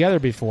 and 2 together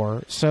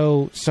before.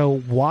 So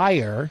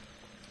wire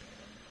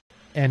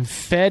and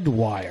Fed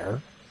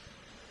wire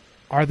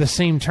are the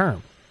same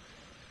term.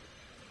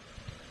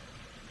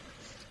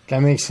 That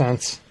makes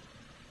sense.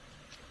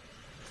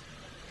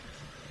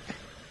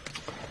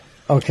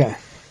 Okay.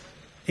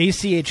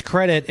 ACH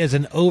credit is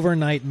an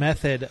overnight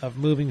method of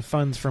moving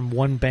funds from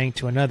one bank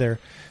to another.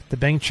 The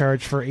bank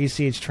charge for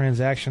ACH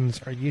transactions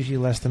are usually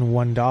less than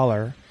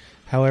 $1.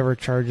 However,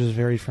 charges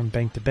vary from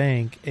bank to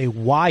bank. A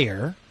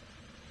wire,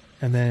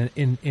 and then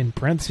in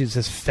parentheses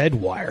says Fed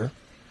wire,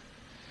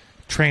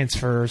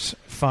 transfers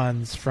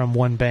funds from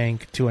one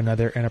bank to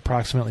another in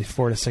approximately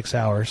 4 to 6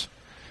 hours.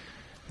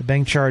 The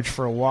bank charge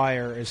for a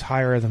wire is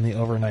higher than the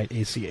overnight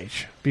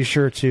ACH. Be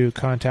sure to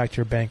contact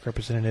your bank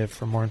representative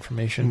for more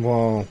information.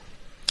 Whoa.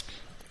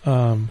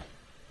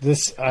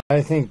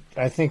 I think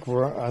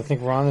we're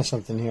onto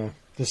something here.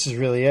 This is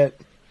really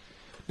it.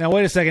 Now,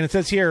 wait a second. It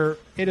says here,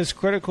 it is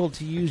critical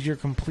to use your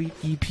complete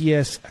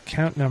EPS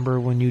account number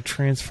when you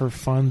transfer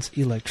funds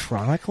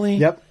electronically.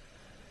 Yep.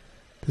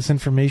 This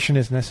information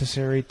is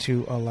necessary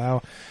to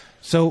allow.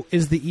 So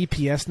is the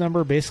EPS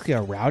number basically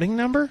a routing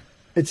number?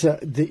 The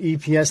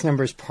EPS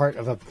number is part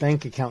of a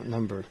bank account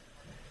number.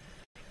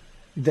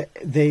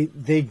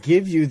 They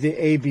give you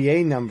the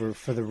ABA number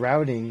for the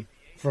routing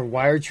for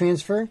wire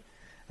transfer,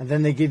 and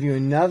then they give you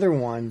another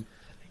one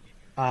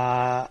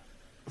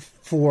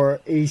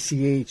for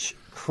ACH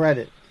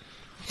credit.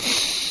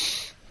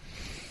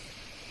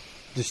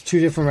 There's 2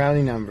 different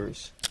routing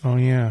numbers. Oh,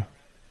 yeah.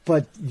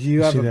 But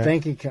you have a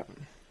bank account.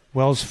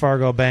 Wells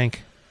Fargo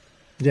Bank.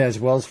 Yes,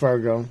 Wells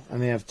Fargo.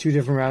 And they have 2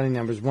 different routing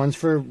numbers. One's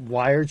for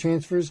wire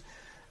transfers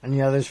and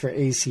the other's for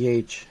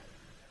ACH.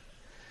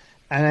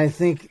 And I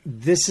think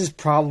this is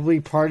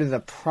probably part of the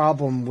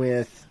problem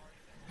with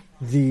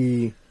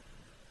the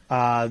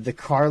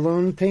car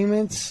loan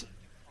payments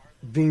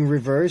being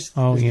reversed.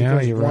 Oh,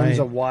 yeah, you're right. One's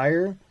a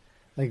wire.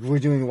 Like we're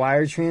doing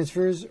wire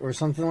transfers or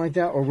something like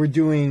that, or we're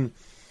doing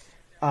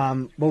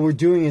what we're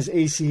doing is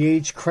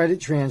ACH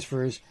credit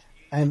transfers,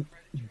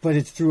 but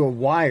it's through a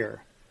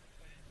wire.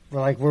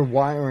 We're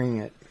wiring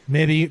it.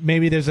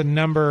 Maybe there's a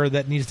number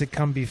that needs to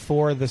come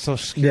before the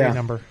Social Security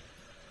number.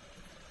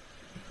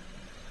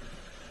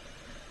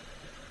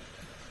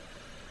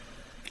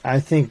 I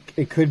think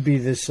it could be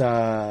this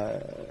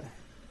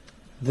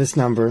this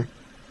number.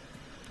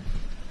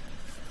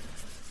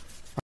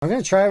 I'm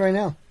gonna try it right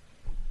now.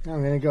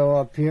 I'm going to go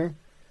up here.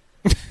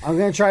 I'm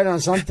going to try it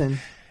on something.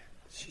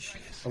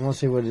 I won't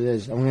say what it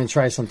is. I'm going to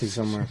try something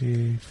somewhere.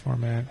 CD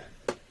format.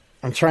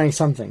 I'm trying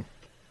something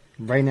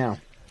right now.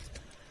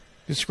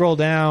 Just scroll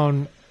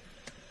down.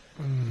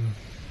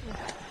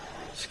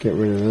 Let's get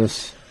rid of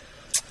this.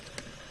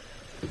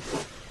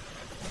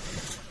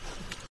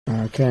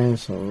 Okay,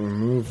 so we'll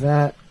remove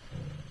that.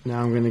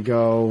 Now I'm going to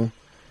go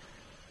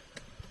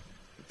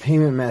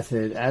payment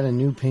method. Add a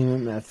new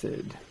payment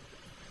method.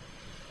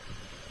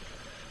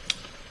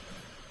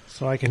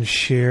 So I can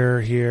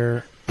share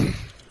here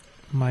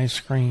my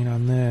screen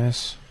on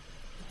this.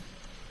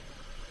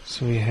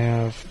 So we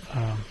have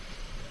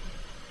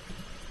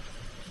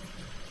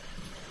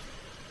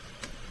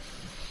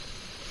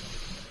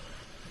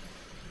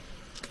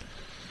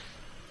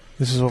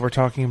this is what we're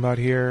talking about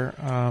here.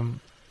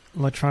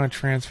 Electronic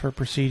transfer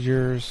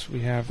procedures. We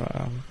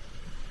have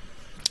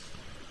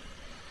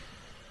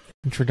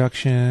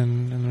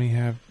introduction, and we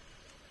have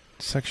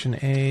section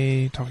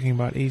A talking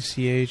about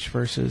ACH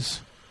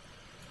versus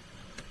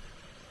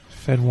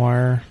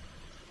FedWire.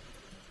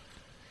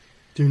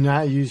 Do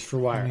not use for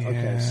wire. Yeah.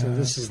 Okay, so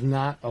this is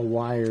not a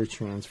wire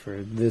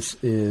transfer. This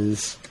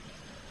is...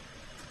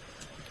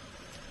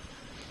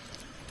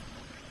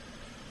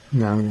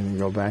 Now I'm going to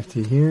go back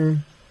to here.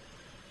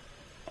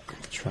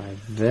 Try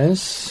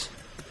this.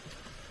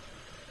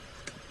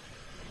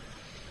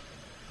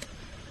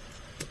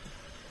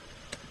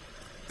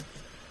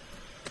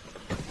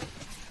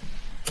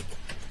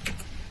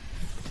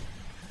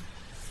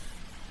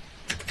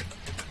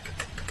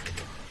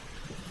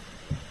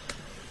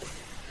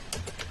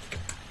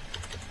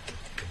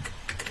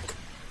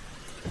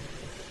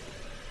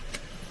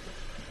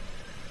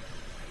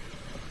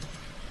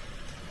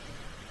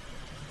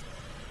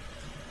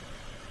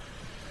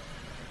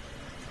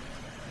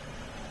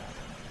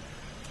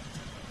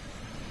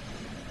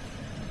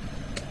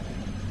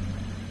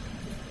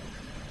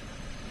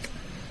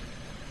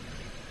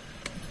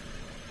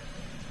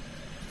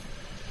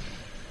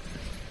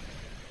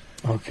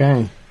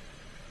 Okay.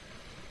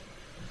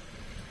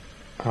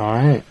 All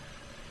right.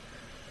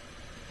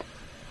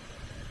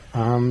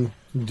 I'm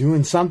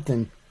doing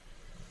something.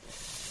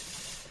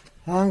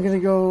 I'm going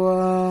to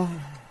go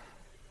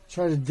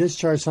try to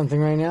discharge something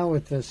right now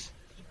with this.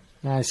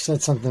 Now I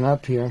set something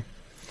up here.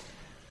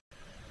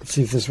 Let's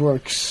see if this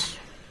works.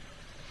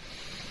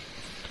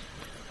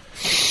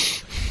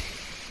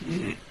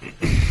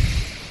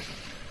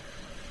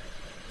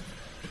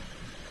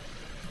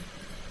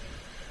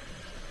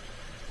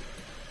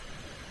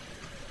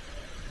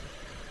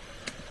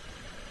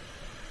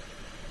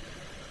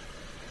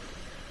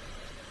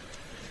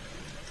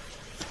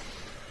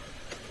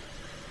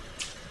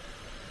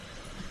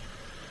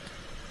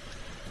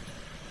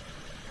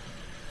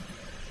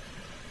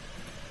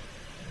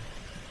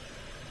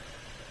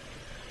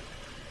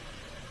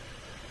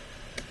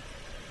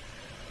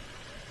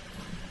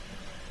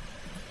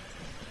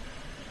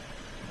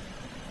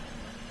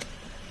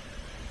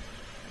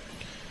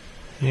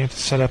 You have to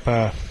set up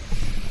there's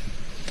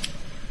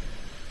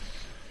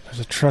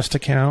a trust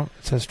account.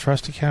 It says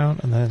trust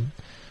account, and then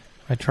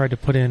I tried to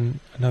put in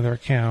another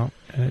account,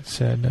 and it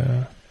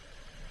said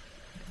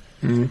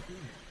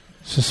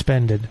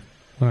suspended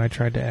when I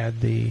tried to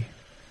add the...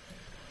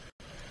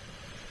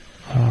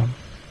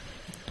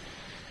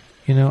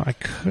 I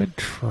could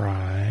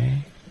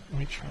try... Let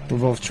me try. We're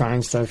both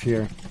trying stuff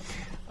here.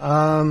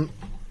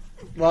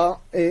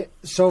 Well,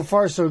 so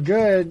far so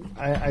good.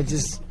 I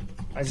just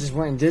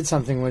went and did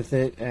something with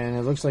it, and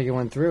it looks like it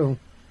went through.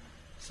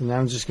 So now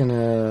I'm just going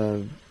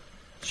to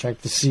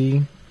check to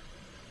see.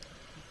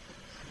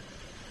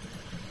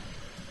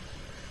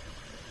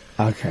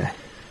 Okay.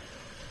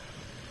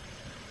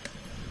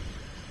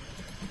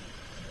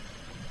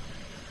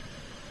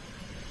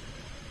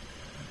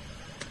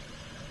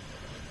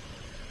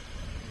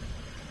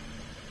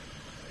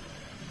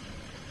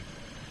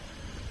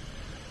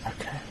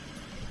 Okay.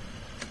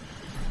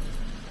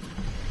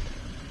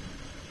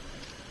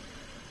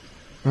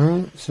 All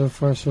right, so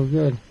far so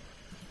good.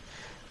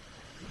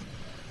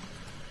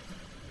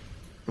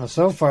 Well,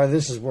 so far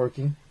this is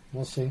working.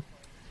 We'll see.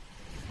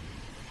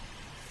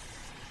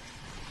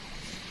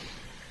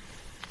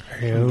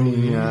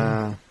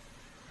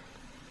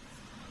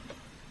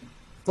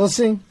 We'll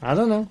see. I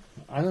don't know.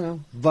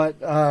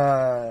 But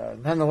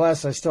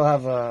nonetheless, I still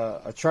have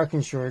a truck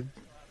insured.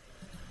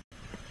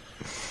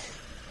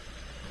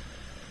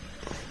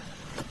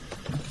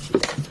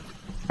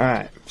 All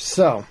right,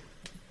 so.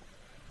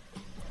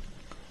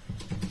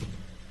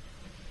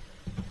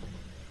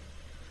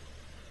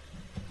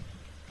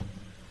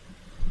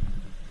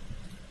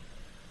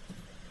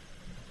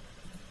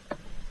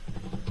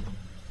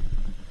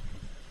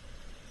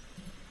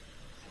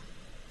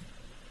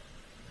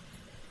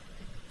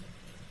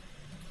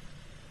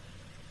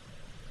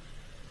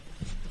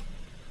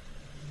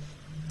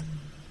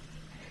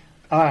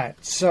 All right,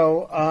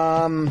 so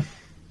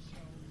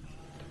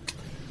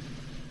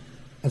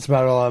that's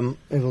about all I'm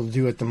able to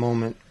do at the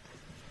moment.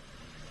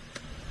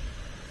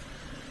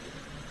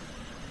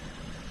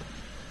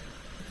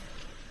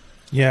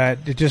 Yeah,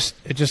 it just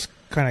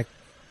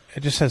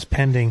says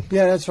pending.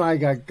 Yeah, that's what I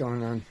got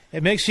going on.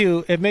 It makes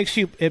you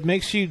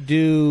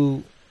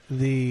do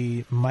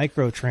the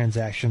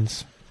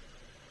microtransactions.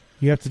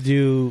 You have to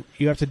do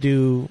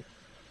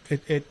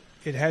it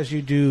has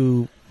you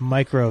do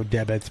micro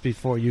debits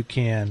before you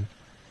can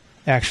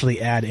actually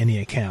add any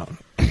account.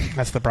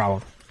 That's the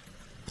problem.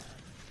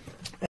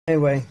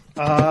 Anyway,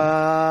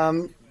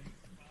 well,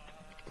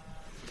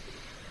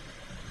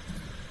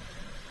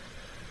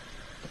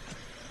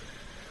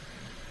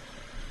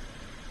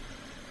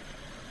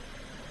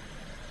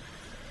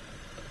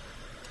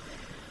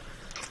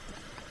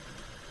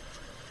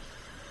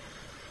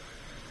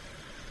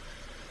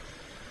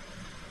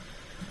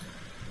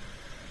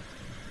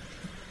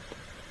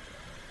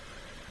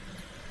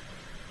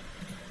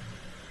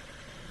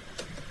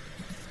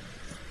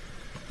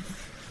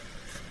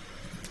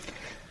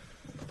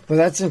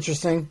 that's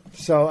interesting.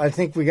 So I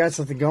think we got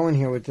something going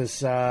here with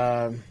this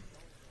this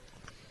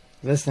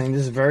thing.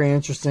 This is very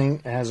interesting.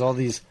 It has all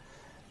these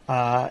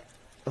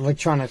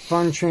electronic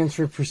fund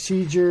transfer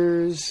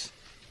procedures.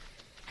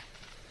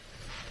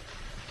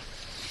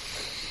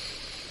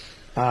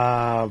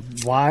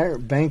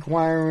 bank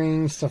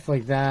wiring, stuff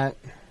like that.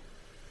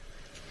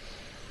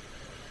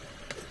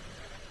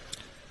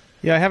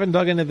 Yeah, I haven't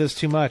dug into this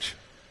too much.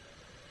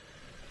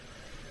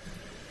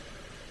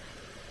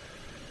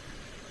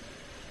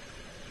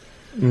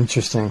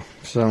 Interesting.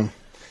 So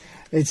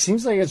it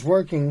seems like it's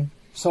working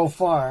so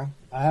far.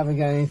 I haven't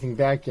got anything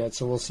back yet,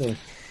 so we'll see.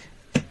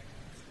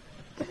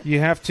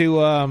 You have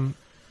to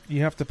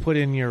put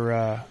in your.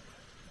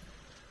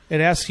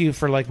 It asks you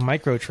for like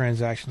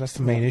microtransactions. That's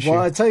the main issue.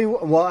 Well, I tell you.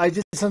 Well, I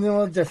did something a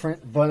little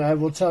different, but I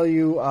will tell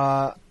you.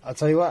 I'll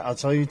tell you what. I'll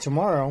tell you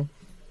tomorrow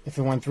if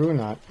it went through or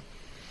not.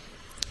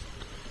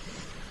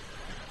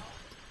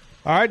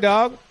 All right,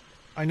 dog.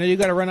 I know you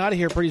got to run out of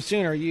here pretty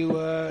soon. Are you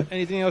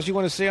anything else you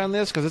want to say on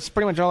this? Because it's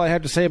pretty much all I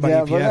have to say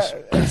about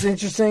EPS. It's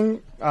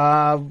interesting.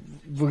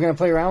 We're gonna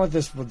play around with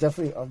this. I'll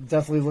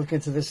definitely look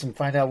into this and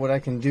find out what I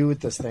can do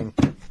with this thing.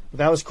 But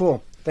that was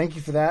cool. Thank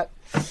you for that.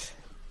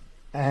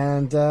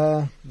 And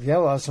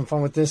we'll have some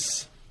fun with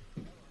this.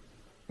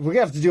 We're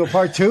gonna have to do a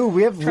part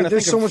 2.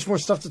 There's so much more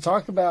stuff to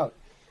talk about.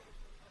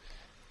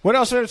 What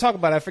else are we to talk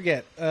about? I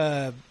forget.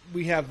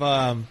 We have.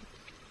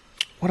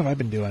 What have I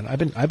been doing?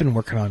 I've been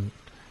working on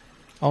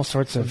all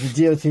sorts of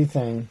the DOT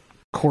thing,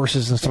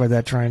 courses and stuff like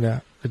that. Trying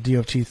to the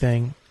DOT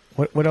thing.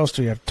 What else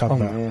do we have to talk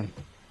about? Man.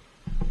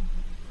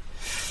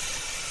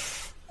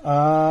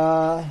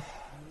 I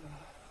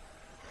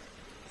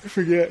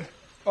forget.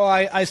 Oh,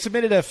 I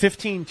submitted a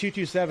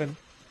 15227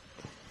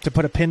 to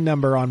put a PIN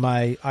number on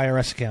my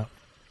IRS account.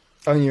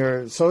 On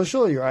your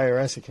social or your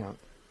IRS account?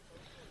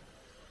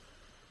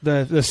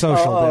 The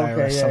social, the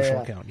IRS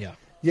social account. Yeah.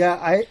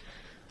 Yeah,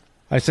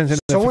 I sent it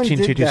to someone did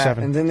that,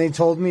 15227. and then they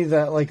told me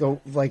that like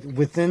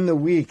within the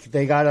week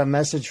they got a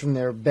message from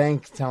their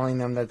bank telling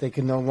them that they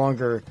could no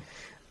longer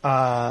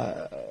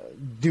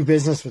do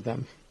business with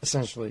them.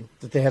 Essentially,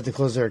 that they had to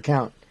close their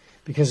account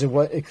because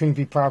it couldn't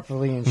be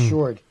properly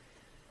insured.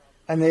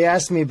 And they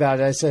asked me about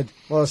it. I said,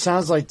 "Well, it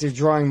sounds like they're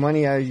drawing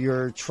money out of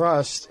your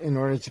trust in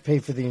order to pay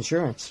for the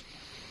insurance."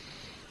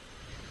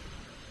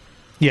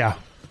 Yeah,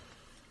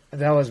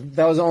 that was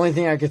the only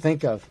thing I could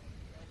think of.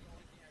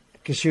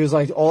 Because she was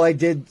like,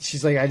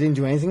 she's like, I didn't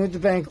do anything with the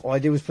bank. All I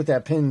did was put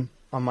that PIN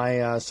on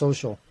my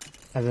social,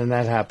 and then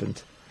that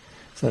happened.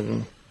 So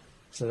I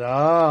said,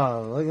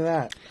 "Oh, look at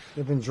that!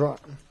 They've been drawn."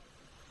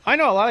 I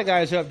know a lot of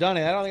guys who have done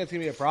it. I don't think it's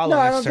going to be a problem.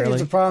 No, I don't think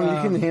it's a problem.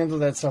 You can handle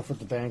that stuff with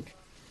the bank.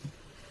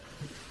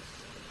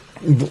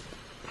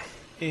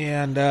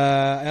 And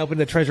I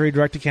opened a Treasury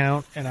Direct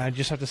account, and I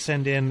just have to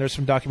send in. There's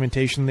some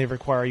documentation they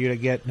require you to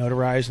get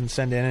notarized and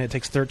send in, and it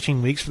takes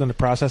 13 weeks for them to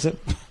process it.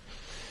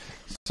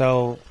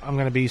 So I'm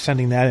going to be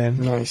sending that in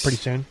pretty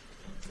soon.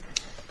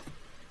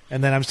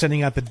 And then I'm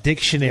sending out the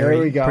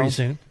dictionary pretty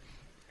soon.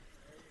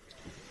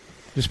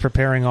 Just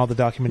preparing all the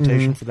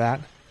documentation for that.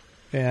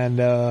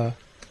 And I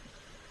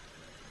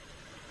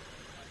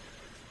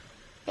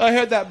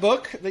heard that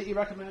book that you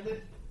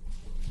recommended.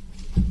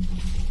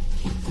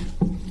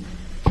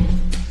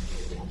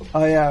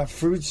 Oh, yeah,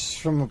 Fruits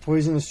from a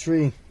Poisonous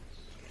Tree.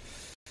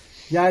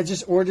 Yeah, I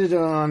just ordered it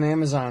on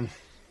Amazon.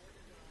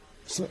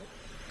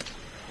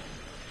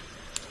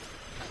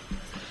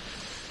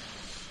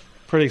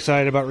 Pretty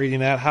excited about reading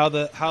that. How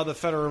the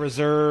Federal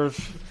Reserve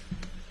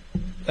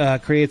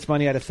creates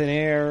money out of thin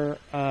air.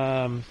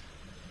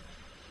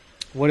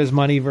 What is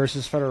money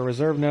versus Federal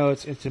Reserve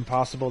notes? It's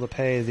impossible to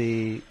pay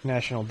the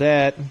national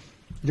debt.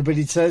 Yeah, but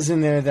it says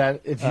in there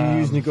that if you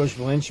use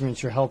negotiable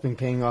instruments, you're helping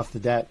paying off the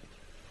debt.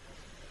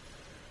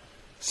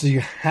 So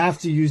you have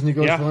to use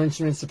negotiable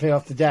instruments to pay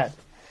off the debt.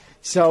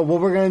 So what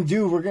we're going to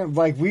do,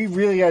 we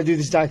really got to do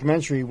this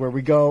documentary where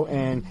we go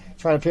and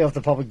try to pay off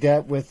the public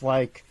debt with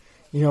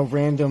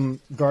random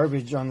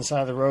garbage on the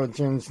side of the road in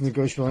terms of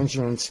negotiable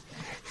instruments.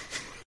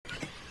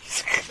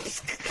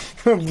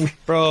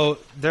 Bro,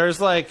 that's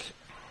like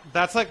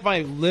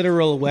my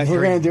literal wet dream.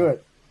 We're going to do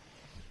it.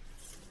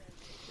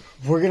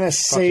 We're going to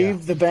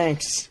save the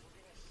banks.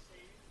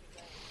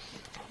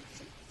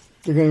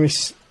 They're going to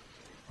be...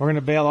 We're going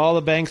to bail all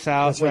the banks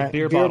out with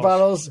beer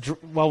bottles. Beer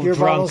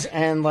bottles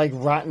and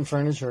rotten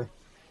furniture.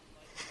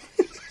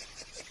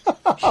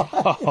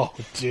 Oh,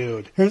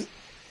 dude.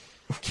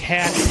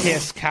 Cat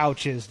piss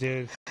couches,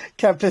 dude.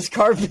 Cat piss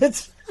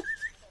carpets.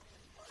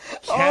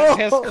 Cat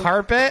piss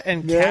carpet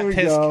and cat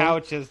piss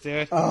couches,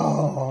 dude.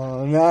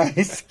 Oh,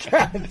 nice.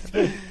 Cat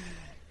piss.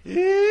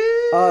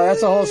 Oh,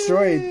 that's a whole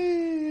story.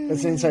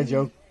 That's an inside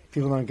joke.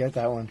 People don't get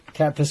that one.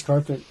 Cat piss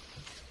carpet.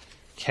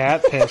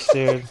 Cat piss,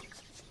 dude.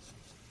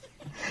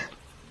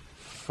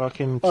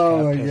 Fucking cat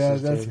oh my pisses, god,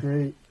 that's dude.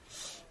 great.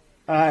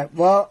 All right,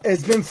 well,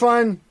 it's been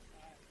fun.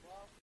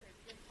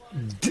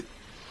 I'm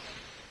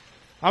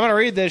gonna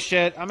read this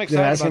shit. I'm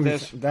excited about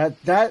this.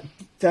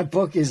 That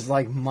book is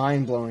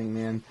mind blowing,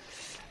 man.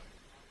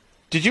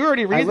 Did you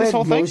already read this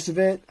whole thing? Most of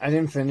it. I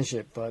didn't finish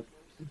it, but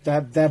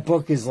that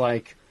book is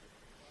it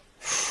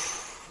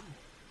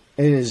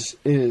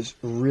is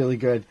really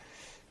good.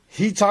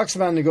 He talks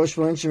about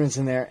negotiable instruments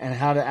in there and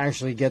how to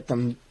actually get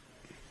them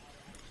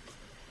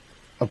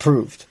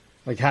approved,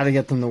 how to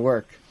get them to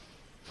work.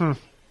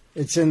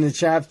 It's in the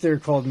chapter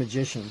called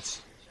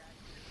Magicians.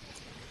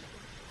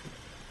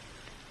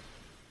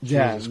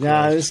 Yeah,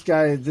 this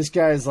guy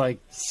is like,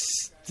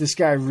 this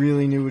guy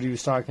really knew what he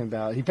was talking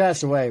about. He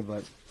passed away,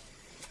 but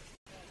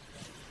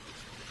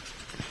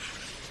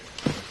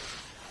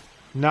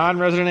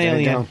non-resident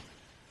alien.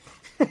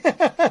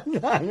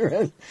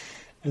 Non-resident.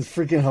 It's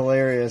freaking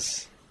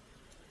hilarious.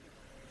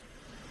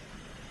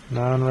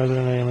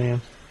 Non-resident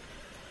alien.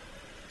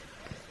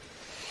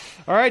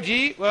 All right,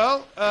 G.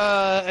 Well,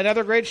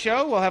 another great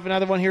show. We'll have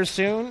another one here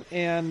soon.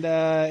 And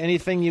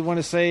anything you want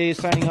to say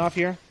signing off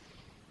here?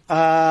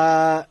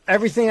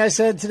 Everything I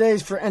said today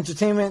is for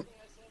entertainment,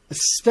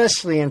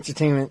 especially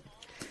entertainment.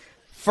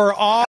 For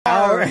our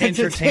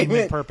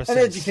entertainment purposes.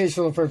 And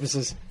educational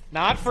purposes.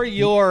 Not for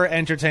your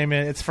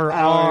entertainment. It's for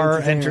our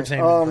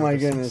entertainment Oh, purposes. my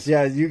goodness.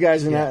 Yeah, you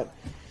guys are not...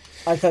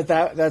 I thought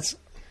that's...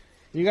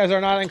 You guys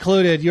are not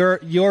included.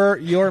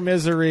 Your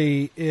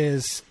misery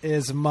is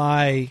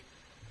my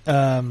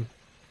sitcom.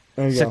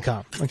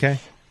 Okay.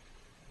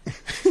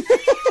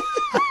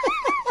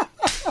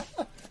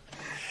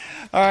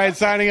 All right,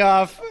 signing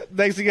off.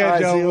 Thanks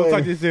again, Joe. We'll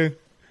talk to you soon.